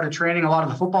workouts. I started training a lot of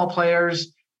the football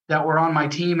players that were on my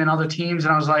team and other teams.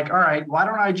 And I was like, all right, why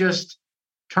don't I just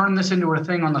turn this into a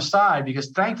thing on the side? Because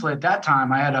thankfully at that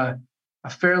time I had a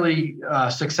fairly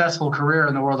successful career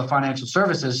in the world of financial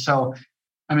services. So,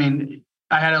 I mean,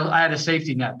 I had a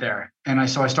safety net there. And I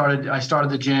started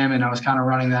the gym, and I was kind of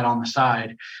running that on the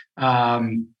side.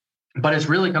 But it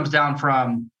really comes down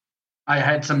from, I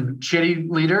had some shitty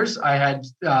leaders. I had,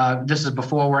 this is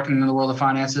before working in the world of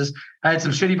finances. I had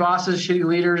some shitty bosses, shitty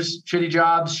leaders, shitty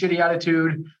jobs, shitty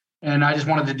attitude. And I just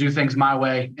wanted to do things my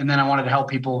way. And then I wanted to help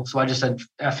people. So I just said,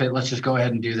 F it, let's just go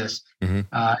ahead and do this. Mm-hmm.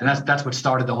 And that's what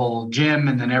started the whole gym,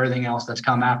 and then everything else that's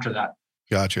come after that.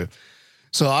 Gotcha.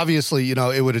 So obviously,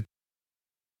 it would have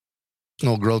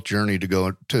no growth journey to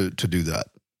go to do that.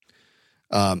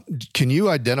 Can you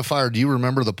identify, or do you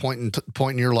remember the point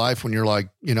in your life when you're like,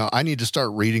 I need to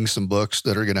start reading some books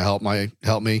that are going to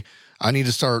help me. I need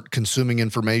to start consuming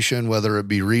information, whether it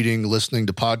be reading, listening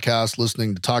to podcasts,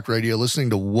 listening to talk radio, listening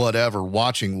to whatever,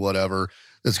 watching whatever,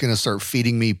 that's going to start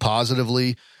feeding me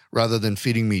positively rather than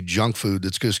feeding me junk food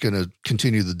that's just going to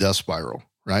continue the death spiral,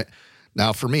 right?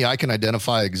 Now, for me, I can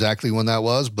identify exactly when that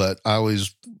was, but I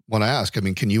always want to ask,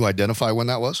 can you identify when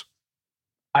that was?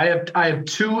 I have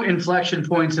two inflection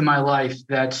points in my life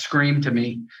that scream to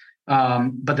me,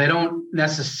 but they don't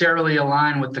necessarily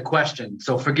align with the question.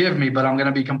 So forgive me, but I'm going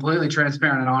to be completely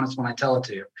transparent and honest when I tell it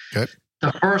to you. Okay.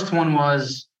 The first one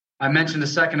was, I mentioned a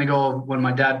second ago, when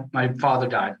my father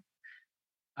died.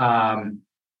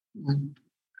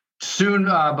 Soon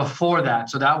before that,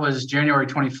 so that was January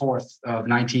 24th of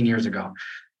 19 years ago.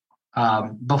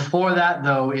 Before that,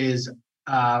 though, is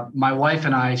my wife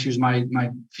and I, she was my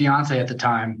fiance at the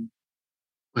time,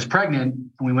 was pregnant,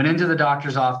 and we went into the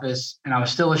doctor's office, and I was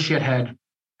still a shithead.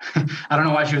 I don't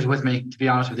know why she was with me, to be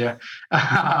honest with you.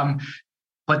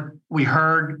 But we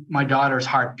heard my daughter's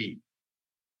heartbeat.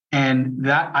 And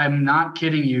that, I'm not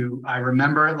kidding you, I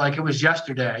remember it like it was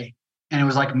yesterday. And it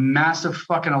was like massive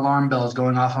fucking alarm bells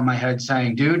going off on my head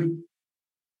saying, dude,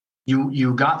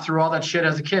 you got through all that shit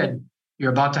as a kid.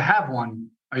 You're about to have one.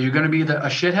 Are you going to be a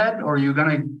shithead, or are you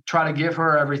going to try to give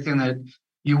her everything that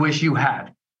you wish you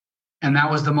had? And that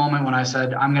was the moment when I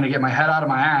said, I'm going to get my head out of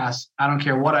my ass. I don't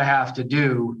care what I have to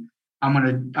do. I'm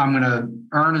going to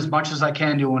earn as much as I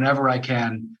can, do whenever I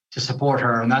can to support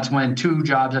her. And that's when 2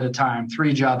 jobs at a time,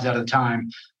 3 jobs at a time,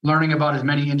 learning about as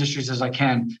many industries as I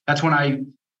can. That's when I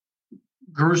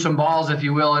grew some balls, if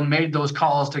you will, and made those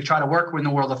calls to try to work in the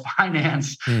world of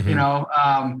finance, because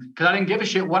I didn't give a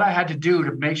shit what I had to do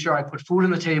to make sure I put food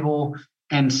on the table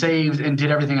and saved and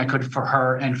did everything I could for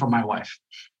her and for my wife.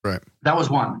 Right. That was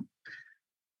one.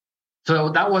 So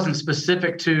that wasn't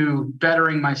specific to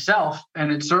bettering myself.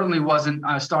 And it certainly wasn't,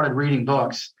 I started reading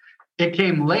books. It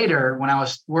came later when I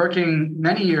was working,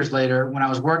 many years later, when I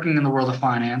was working in the world of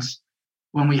finance,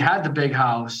 when we had the big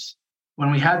house, when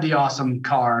we had the awesome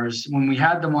cars, when we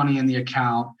had the money in the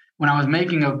account, when I was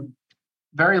making a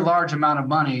very large amount of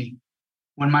money,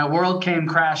 when my world came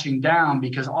crashing down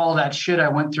because all that shit I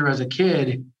went through as a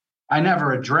kid, I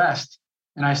never addressed.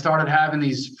 And I started having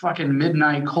these fucking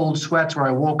midnight cold sweats where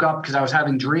I woke up because I was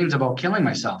having dreams about killing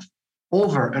myself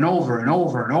over and over and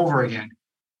over and over again.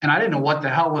 And I didn't know what the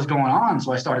hell was going on.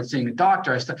 So I started seeing a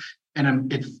doctor.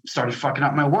 And it started fucking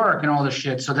up my work and all this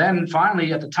shit. So then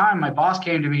finally, at the time, my boss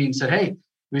came to me and said, hey,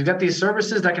 we've got these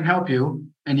services that can help you,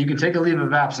 and you can take a leave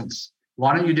of absence.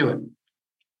 Why don't you do it?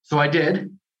 So I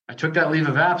did. I took that leave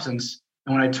of absence.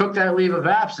 And when I took that leave of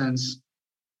absence,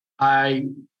 I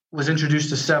was introduced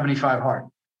to 75 Hard.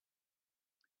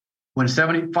 When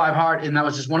 75 Hard, and that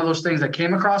was just one of those things that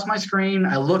came across my screen.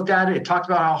 I looked at it. It talked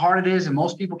about how hard it is, and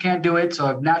most people can't do it.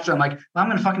 So naturally, I'm like, well, I'm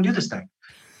going to fucking do this thing.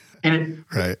 And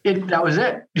that was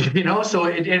it, so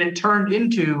it turned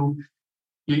into,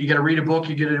 you got to read a book,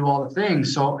 you got to do all the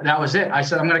things. So that was it. I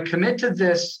said, I'm going to commit to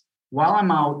this while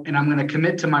I'm out, and I'm going to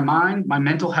commit to my mind, my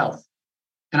mental health.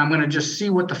 And I'm going to just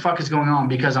see what the fuck is going on,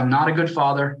 because I'm not a good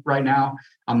father right now.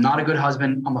 I'm not a good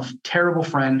husband. I'm a terrible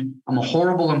friend. I'm a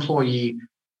horrible employee.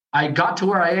 I got to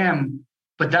where I am,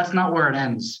 but that's not where it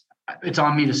ends. It's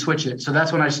on me to switch it. So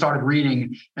that's when I started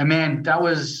reading. And man, that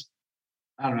was,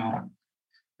 I don't know.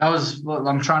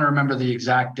 I'm trying to remember the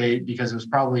exact date because it was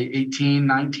probably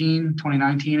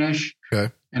 2019-ish.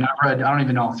 Okay. And I've read, I don't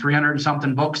even know, 300 and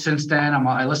something books since then.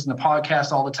 I listen to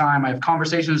podcasts all the time. I have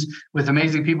conversations with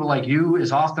amazing people like you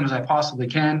as often as I possibly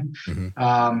can.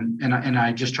 Mm-hmm. And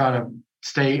I just try to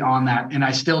stay on that. And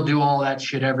I still do all that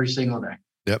shit every single day.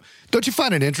 Yep. Don't you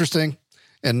find it interesting?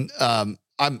 And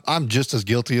I'm just as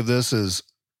guilty of this as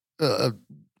a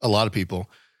lot of people.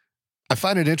 I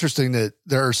find it interesting that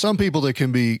there are some people that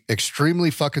can be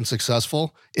extremely fucking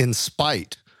successful in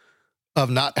spite of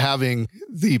not having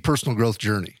the personal growth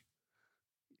journey.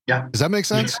 Yeah. Does that make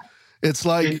sense? Yeah. It's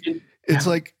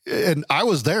like, and I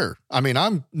was there. I mean,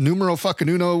 I'm numero fucking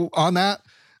uno on that.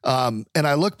 And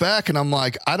I look back and I'm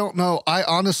like, I don't know. I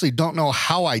honestly don't know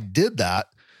how I did that.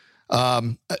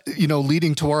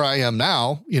 Leading to where I am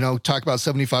now, talk about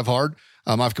 75 hard.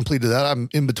 I've completed that. I'm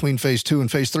in between phase 2 and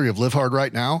phase 3 of Live Hard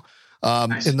right now.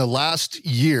 Nice. In the last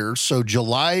year, so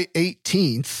July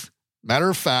 18th,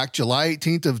 matter of fact, July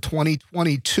 18th of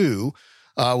 2022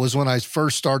 was when I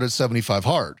first started 75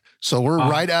 hard. So we're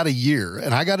right at a year.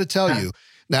 And I got to tell you,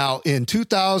 now in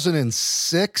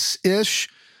 2006-ish,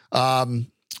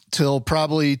 till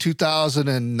probably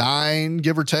 2009,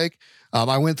 give or take,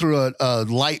 I went through a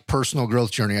light personal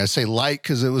growth journey. I say light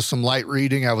because it was some light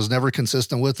reading. I was never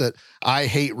consistent with it. I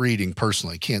hate reading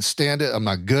personally. Can't stand it. I'm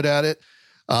not good at it.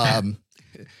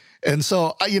 And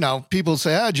so, people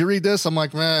say, did you read this? I'm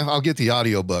like, man, I'll get the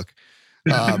audiobook.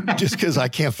 Just because I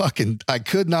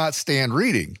could not stand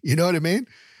reading. You know what I mean?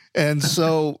 And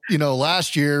so,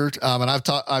 last year, and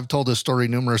I've told this story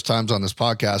numerous times on this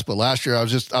podcast, but last year I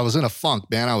was in a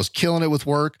funk, man. I was killing it with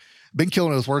work, been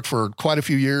killing it with work for quite a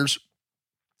few years,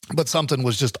 but something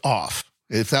was just off,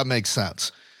 if that makes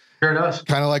sense. Sure does.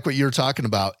 Kind of like what you're talking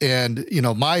about. And,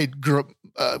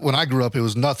 when I grew up, it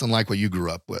was nothing like what you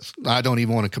grew up with. I don't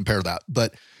even want to compare that,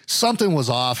 but something was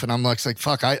off. And I'm like,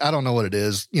 fuck, I don't know what it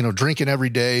is, drinking every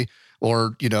day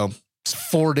or,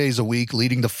 4 days a week,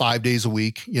 leading to 5 days a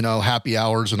week, happy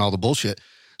hours and all the bullshit.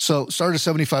 So started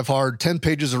 75 hard, 10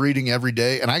 pages of reading every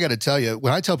day. And I got to tell you,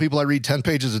 when I tell people I read 10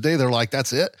 pages a day, they're like,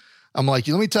 that's it. I'm like,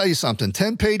 let me tell you something,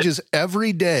 10 pages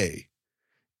every day,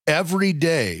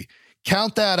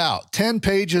 count that out, 10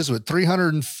 pages with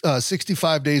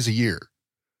 365 days a year.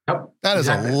 Yep, that is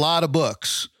exactly. A lot of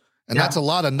books. And that's a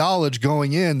lot of knowledge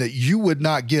going in that you would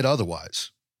not get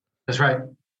otherwise. That's right.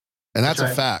 And that's a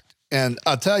fact. And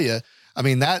I'll tell you, I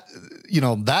mean, that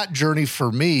journey for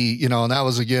me, and that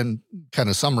was, again, kind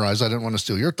of summarized. I didn't want to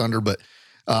steal your thunder, but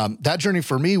that journey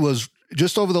for me was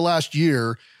just over the last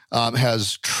year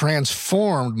has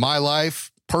transformed my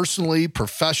life personally,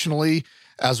 professionally,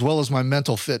 as well as my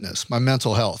mental fitness, my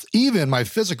mental health, even my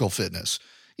physical fitness.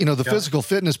 The physical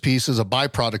fitness piece is a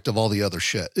byproduct of all the other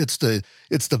shit. It's the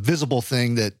visible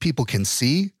thing that people can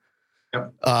see,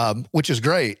 which is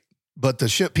great. But the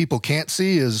shit people can't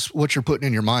see is what you're putting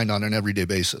in your mind on an everyday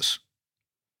basis.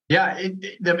 Yeah. And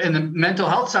the mental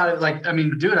health side of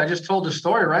it, dude, I just told the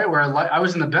story, right? Where I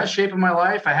was in the best shape of my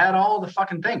life. I had all the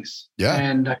fucking things. Yeah.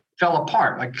 And I fell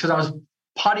apart, because I was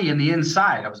putty in the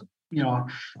inside. I was,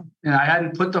 and I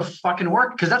hadn't put the fucking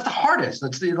work, because that's the hardest. I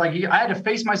had to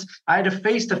face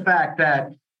the fact that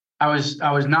I was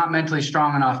not mentally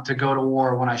strong enough to go to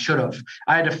war when I should have.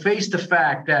 I had to face the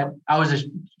fact that I was a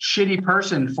shitty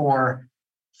person for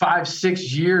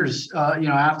 5-6 years,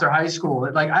 after high school.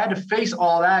 I had to face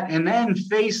all that and then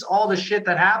face all the shit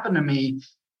that happened to me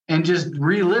and just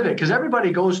relive it. Because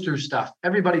everybody goes through stuff.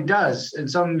 Everybody does. And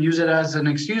some use it as an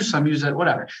excuse. Some use it,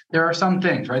 whatever. There are some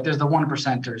things, right? There's the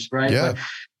 1%ers, right? Yeah.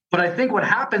 But I think what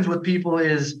happens with people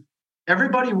is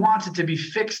everybody wants it to be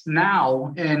fixed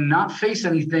now and not face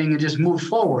anything and just move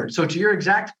forward. So to your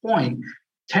exact point,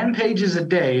 10 pages a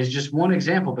day is just one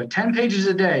example, but 10 pages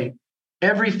a day,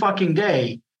 every fucking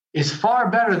day is far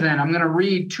better than I'm going to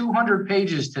read 200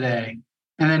 pages today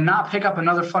and then not pick up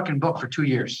another fucking book for 2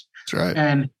 years. That's right.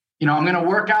 And, I'm going to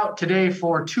work out today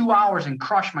for 2 hours and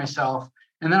crush myself.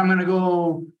 And then I'm going to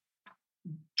go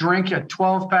drink a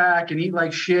 12-pack and eat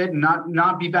like shit and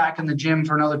not be back in the gym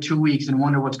for another 2 weeks and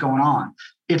wonder what's going on.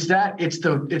 It's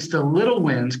the little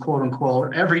wins, quote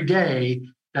unquote, every day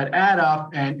that add up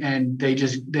and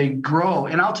they grow.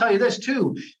 And I'll tell you this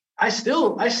too. I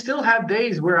still have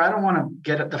days where I don't want to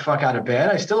get the fuck out of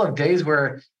bed. I still have days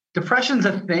where depression's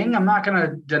a thing. I'm not going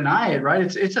to deny it,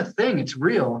 right? It's a thing. It's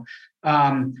real.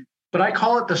 But I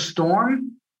call it the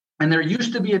storm. And there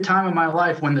used to be a time in my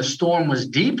life when the storm was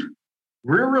deep,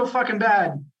 real fucking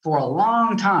bad for a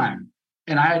long time.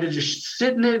 And I had to just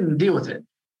sit in it and deal with it.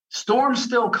 Storm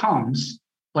still comes,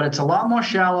 but it's a lot more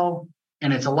shallow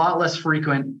and it's a lot less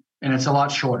frequent and it's a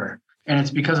lot shorter. And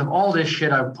it's because of all this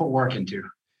shit I've put work into.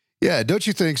 Yeah, don't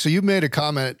you think? So you made a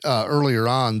comment earlier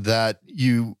on that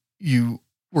you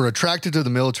were attracted to the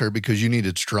military because you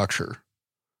needed structure,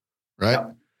 right?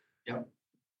 Yep. Yep.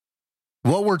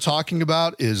 What we're talking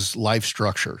about is life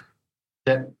structure,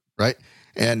 That, right?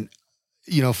 And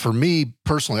for me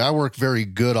personally, I work very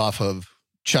good off of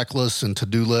checklists and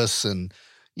to-do lists and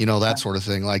that sort of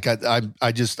thing. Like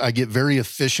I get very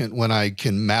efficient when I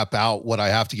can map out what I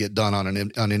have to get done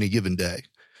on any given day,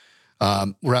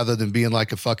 rather than being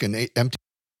like a fucking empty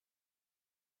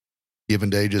given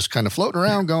day, just kind of floating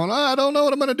around going, oh, I don't know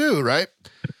what I'm going to do. Right.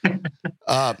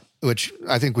 Which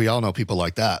I think we all know people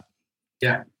like that.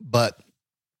 yeah. But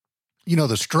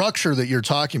the structure that you're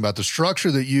talking about, the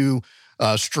structure that you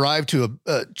strive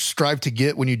to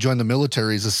get when you join the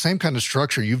military is the same kind of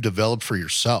structure you've developed for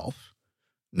yourself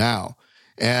now.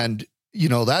 And,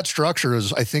 that structure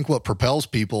is, I think, what propels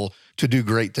people to do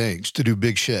great things, to do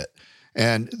big shit.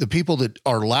 And the people that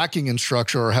are lacking in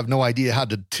structure or have no idea how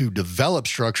to develop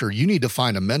structure, you need to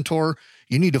find a mentor.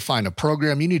 You need to find a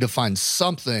program. You need to find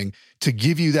something to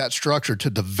give you that structure to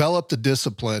develop the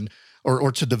discipline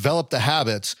or to develop the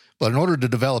habits. But in order to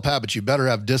develop habits, you better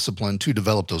have discipline to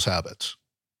develop those habits.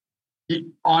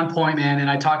 On point, man. And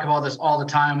I talk about this all the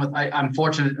time. I'm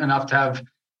fortunate enough to have,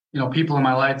 people in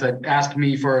my life that ask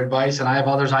me for advice, and I have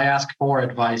others I ask for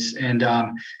advice. And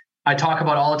I talk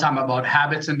about all the time about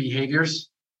habits and behaviors.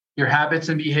 Your habits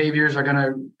and behaviors are going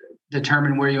to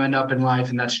determine where you end up in life,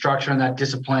 and that structure and that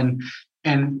discipline.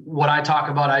 And what I talk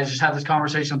about, I just had this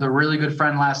conversation with a really good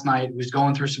friend last night who was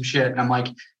going through some shit. And I'm like,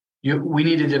 we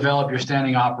need to develop your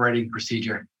standing operating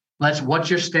procedure. What's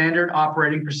your standard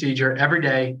operating procedure every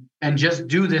day? And just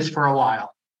do this for a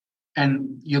while.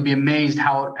 And you'll be amazed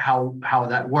how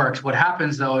that works. What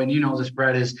happens though, and this,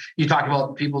 Brett, is you talk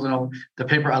about people the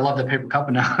paper. I love the paper cup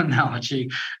analogy.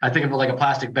 I think of it like a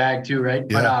plastic bag too, right?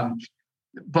 Yeah.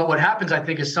 But what happens, I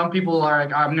think, is some people are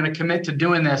like, I'm going to commit to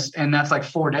doing this, and that's like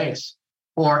 4 days,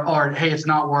 or hey, it's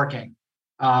not working.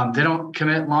 They don't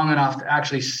commit long enough to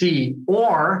actually see.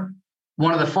 Or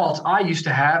one of the faults I used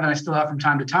to have, and I still have from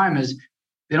time to time, is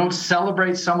they don't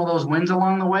celebrate some of those wins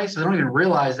along the way, so they don't even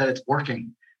realize that it's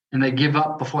working. And they give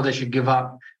up before they should give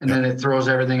up. And then it throws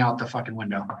everything out the fucking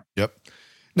window. Yep.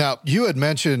 Now, you had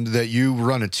mentioned that you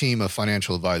run a team of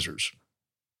financial advisors.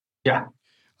 Yeah.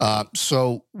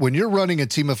 So when you're running a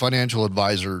team of financial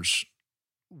advisors,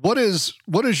 what is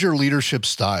your leadership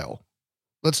style?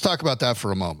 Let's talk about that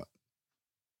for a moment.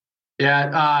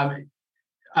 Yeah.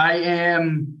 I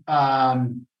am,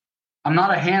 I'm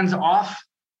not a hands-off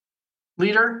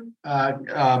leader, but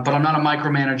I'm not a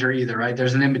micromanager either, right?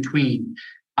 There's an in-between.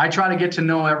 I try to get to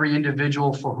know every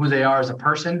individual for who they are as a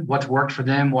person, what's worked for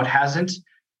them, what hasn't,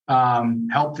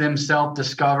 help them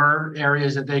self-discover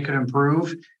areas that they could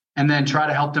improve, and then try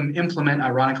to help them implement,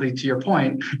 ironically, to your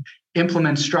point,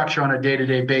 implement structure on a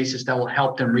day-to-day basis that will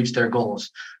help them reach their goals.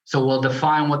 So we'll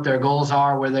define what their goals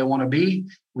are, where they want to be.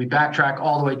 We backtrack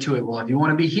all the way to it. Well, if you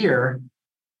want to be here,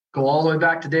 go all the way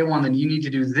back to day one, then you need to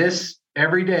do this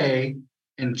every day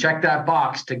and check that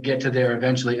box to get to there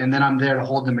eventually. And then I'm there to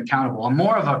hold them accountable. I'm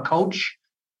more of a coach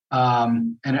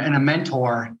and a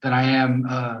mentor than I am.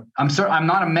 I'm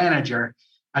not a manager.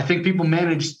 I think people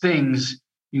manage things.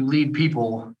 You lead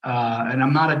people. And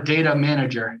I'm not a data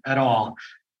manager at all.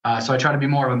 So I try to be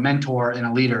more of a mentor and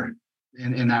a leader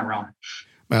in that realm.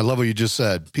 Man, I love what you just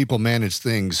said. People manage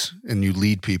things and you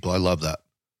lead people. I love that.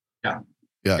 Yeah.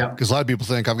 Because a lot of people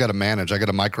think I've got to manage. I got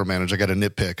to micromanage. I got to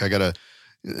nitpick.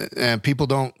 And people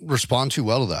don't respond too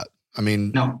well to that. I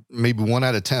mean, No. Maybe 1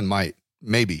 out of 10 might,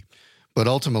 maybe. But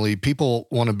ultimately, people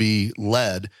want to be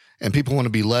led, and people want to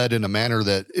be led in a manner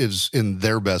that is in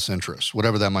their best interest,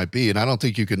 whatever that might be. And I don't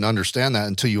think you can understand that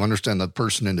until you understand the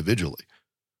person individually.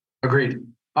 Agreed.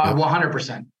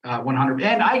 100%. 100.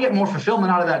 And I get more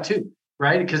fulfillment out of that too,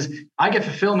 right? Because I get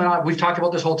fulfillment out. We've talked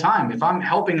about this whole time. If I'm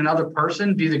helping another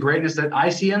person be the greatness that I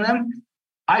see in them,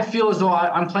 I feel as though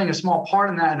I'm playing a small part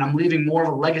in that, and I'm leaving more of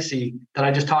a legacy that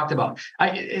I just talked about.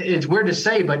 It's weird to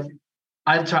say, but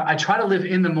I try to live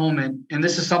in the moment, and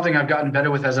this is something I've gotten better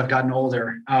with as I've gotten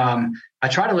older. I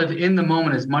try to live in the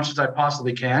moment as much as I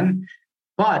possibly can,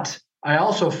 but I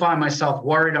also find myself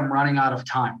worried I'm running out of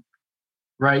time,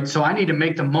 right? So I need to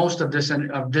make the most of this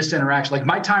interaction. Like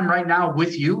my time right now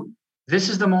with you, this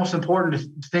is the most important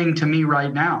thing to me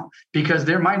right now, because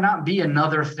there might not be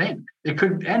another thing. It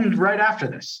could end right after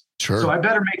this. Sure. So I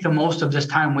better make the most of this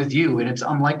time with you. And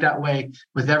I'm like that way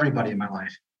with everybody in my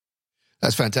life.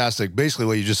 That's fantastic. Basically,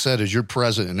 what you just said is you're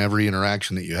present in every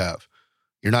interaction that you have.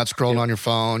 You're not scrolling on your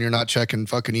phone. You're not checking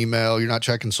fucking email. You're not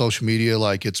checking social media.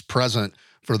 Like, it's present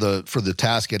for the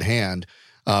task at hand.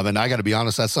 And I got to be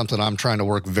honest, that's something I'm trying to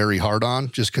work very hard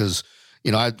on, just because,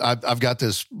 I've got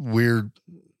this weird,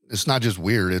 it's not just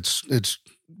weird. It's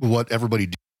what everybody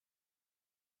does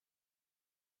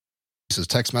is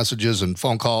text messages and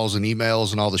phone calls and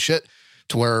emails and all the shit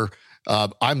to where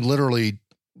I'm literally,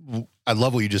 I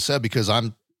love what you just said, because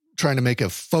I'm trying to make a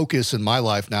focus in my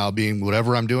life now, being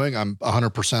whatever I'm doing, I'm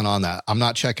 100% on that. I'm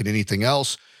not checking anything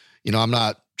else. I'm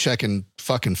not checking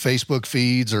fucking Facebook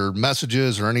feeds or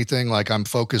messages or anything. Like, I'm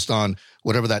focused on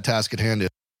whatever that task at hand is.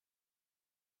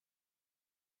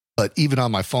 But even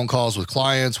on my phone calls with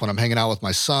clients, when I'm hanging out with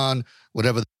my son,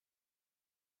 whatever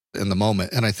in the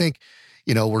moment. And I think,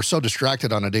 we're so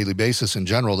distracted on a daily basis in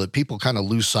general that people kind of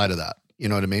lose sight of that. You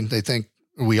know what I mean? They think,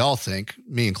 we all think,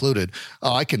 me included,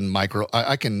 oh, I can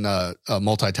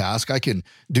multitask. I can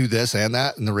do this and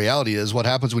that. And the reality is, what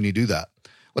happens when you do that?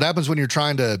 What happens when you're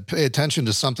trying to pay attention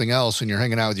to something else and you're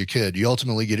hanging out with your kid? You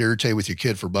ultimately get irritated with your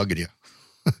kid for bugging you.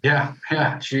 Yeah.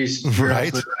 Jeez.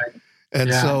 Right.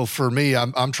 And so for me,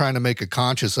 I'm trying to make a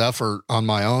conscious effort on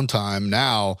my own time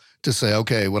now to say,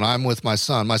 okay, when I'm with my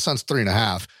son's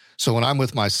 3.5. So when I'm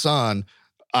with my son,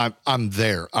 I'm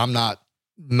there. I'm not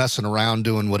messing around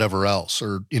doing whatever else.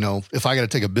 Or, if I got to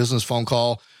take a business phone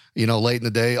call, late in the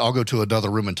day, I'll go to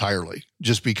another room entirely,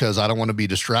 just because I don't want to be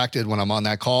distracted when I'm on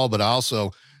that call, but I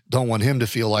also don't want him to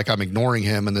feel like I'm ignoring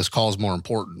him and this call is more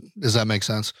important. Does that make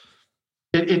sense?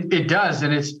 It does.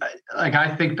 And it's like,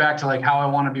 I think back to like how I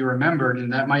want to be remembered,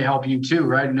 and that might help you too,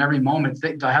 right? In every moment,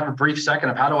 I have a brief second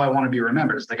of how do I want to be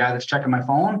remembered? Is the guy that's checking my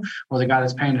phone or the guy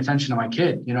that's paying attention to my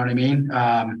kid? You know what I mean?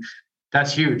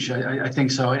 That's huge. I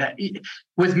think so.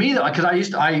 With me though,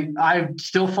 because I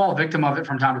still fall victim of it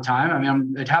from time to time. I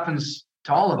mean, it happens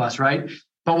to all of us, right?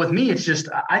 But with me,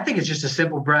 I think it's just as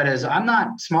simple, Brett, as I'm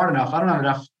not smart enough. I don't have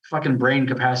enough fucking brain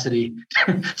capacity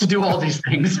to do all these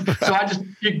things. So I just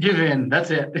give in. That's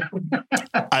it.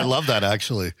 I love that,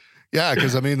 actually. Yeah.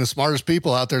 Cause the smartest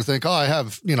people out there think, oh,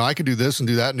 I can do this and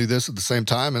do that and do this at the same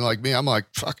time. And like me, I'm like,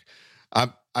 fuck, I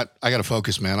got to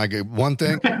focus, man. I get one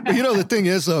thing. The thing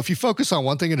is, though, if you focus on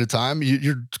one thing at a time,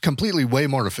 you're completely way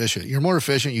more efficient. You're more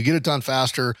efficient. You get it done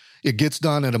faster. It gets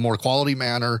done in a more quality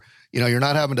manner. You're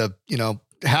not having to,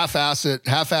 half-ass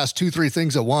 2-3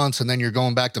 things at once, and then you're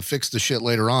going back to fix the shit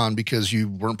later on because you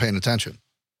weren't paying attention.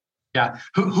 Yeah.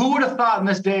 Who would have thought in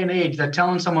this day and age that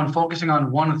telling someone focusing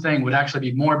on one thing would actually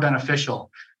be more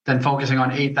beneficial than focusing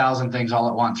on 8,000 things all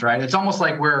at once, right? It's almost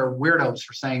like we're weirdos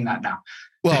for saying that now.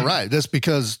 Well, right. That's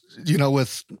because,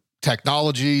 with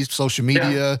technology, social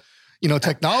media,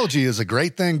 technology is a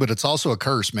great thing, but it's also a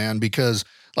curse, man, because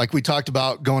like we talked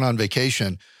about going on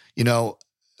vacation,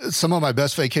 some of my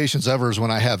best vacations ever is when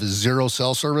I have 0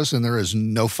 cell service and there is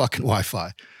no fucking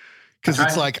Wi-Fi. Cause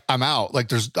it's like, I'm out. Like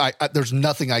there's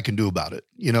nothing I can do about it.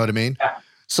 You know what I mean? Yeah.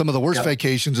 Some of the worst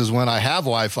vacations is when I have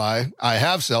Wi-Fi, I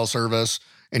have cell service,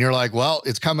 and you're like, well,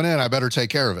 it's coming in, I better take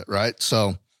care of it. Right.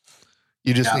 So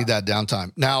you just need that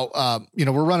downtime. Now,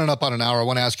 we're running up on an hour. I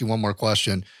want to ask you one more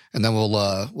question and then we'll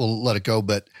let it go.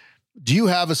 But do you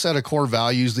have a set of core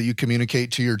values that you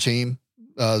communicate to your team?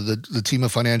 The team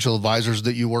of financial advisors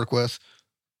that you work with?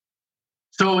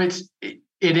 So it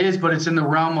is, but it's in the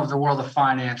realm of the world of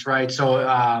finance, right? So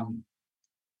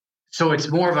it's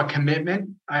more of a commitment.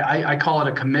 I call it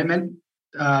a commitment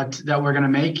that we're going to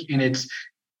make, and it's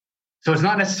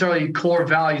not necessarily core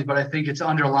values, but I think it's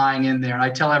underlying in there. And I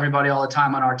tell everybody all the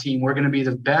time on our team, we're going to be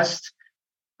the best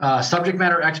subject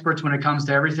matter experts when it comes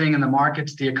to everything in the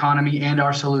markets, the economy, and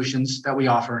our solutions that we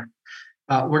offer.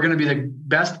 We're going to be the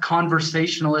best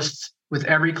conversationalists with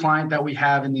every client that we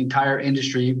have in the entire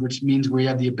industry, which means we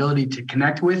have the ability to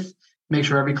connect with, make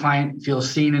sure every client feels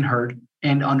seen and heard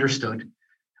and understood.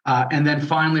 And then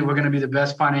finally, we're going to be the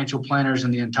best financial planners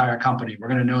in the entire company. We're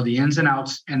going to know the ins and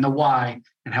outs and the why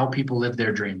and help people live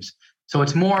their dreams. So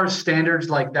it's more standards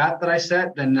like that I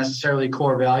set than necessarily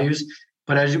core values.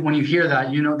 But when you hear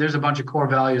that, there's a bunch of core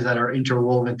values that are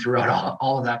interwoven throughout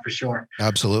all of that for sure.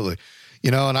 Absolutely.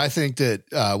 And I think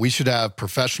that we should have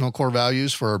professional core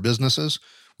values for our businesses.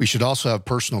 We should also have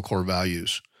personal core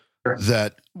values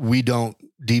that we don't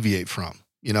deviate from,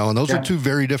 and those are two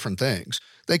very different things.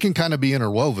 They can kind of be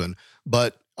interwoven,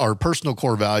 but our personal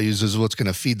core values is what's going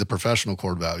to feed the professional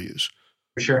core values.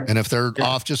 For sure. And if they're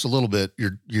off just a little bit,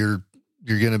 you're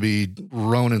going to be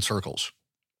rowing in circles.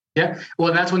 Yeah.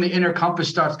 Well, that's when the inner compass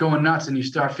starts going nuts and you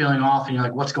start feeling off and you're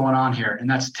like, what's going on here? And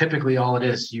that's typically all it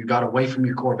is. You got away from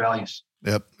your core values.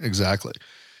 Yep,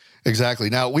 exactly.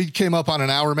 Now, we came up on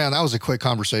an hour, man. That was a quick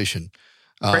conversation.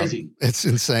 Crazy. It's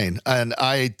insane. And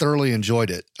I thoroughly enjoyed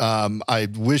it. I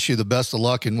wish you the best of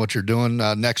luck in what you're doing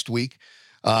next week.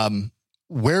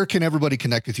 Where can everybody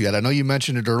connect with you at? I know you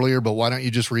mentioned it earlier, but why don't you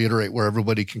just reiterate where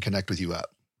everybody can connect with you at?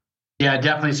 Yeah,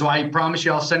 definitely. So I promise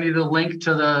you, I'll send you the link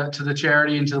to the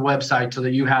charity and to the website so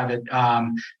that you have it.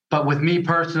 But with me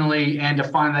personally, and to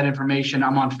find that information,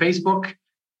 I'm on Facebook,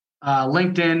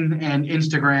 LinkedIn, and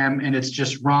Instagram, and it's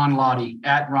just Ron Lotti,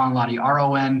 at Ron Lotti,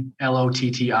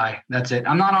 RONLOTTI. That's it.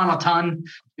 I'm not on a ton.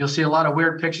 You'll see a lot of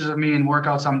weird pictures of me and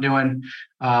workouts I'm doing.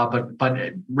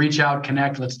 But reach out,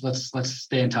 connect. Let's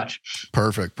stay in touch.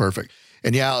 Perfect.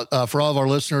 And yeah, for all of our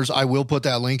listeners, I will put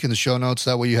that link in the show notes.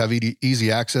 That way you have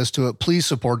easy access to it. Please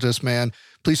support this man.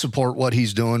 Please support what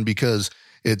he's doing, because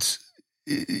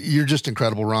you're just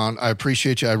incredible, Ron. I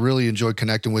appreciate you. I really enjoyed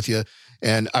connecting with you.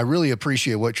 And I really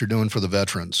appreciate what you're doing for the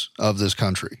veterans of this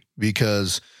country,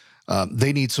 because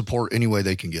they need support any way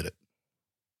they can get it.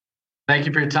 Thank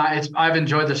you for your time. I've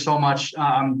enjoyed this so much.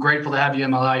 I'm grateful to have you in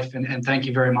my life, and thank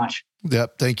you very much.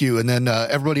 Yep. Thank you. And then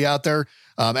everybody out there,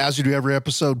 as you do every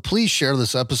episode, please share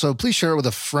this episode. Please share it with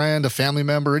a friend, a family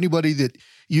member, anybody that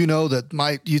you know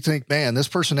that you think, man, this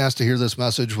person has to hear this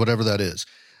message, whatever that is.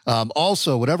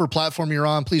 Also, whatever platform you're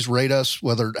on, please rate us,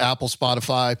 whether Apple,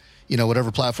 Spotify,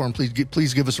 whatever platform,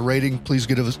 please give us a rating. Please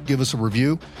give us a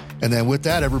review. And then with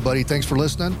that, everybody, thanks for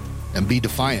listening, and be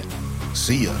defiant.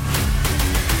 See ya.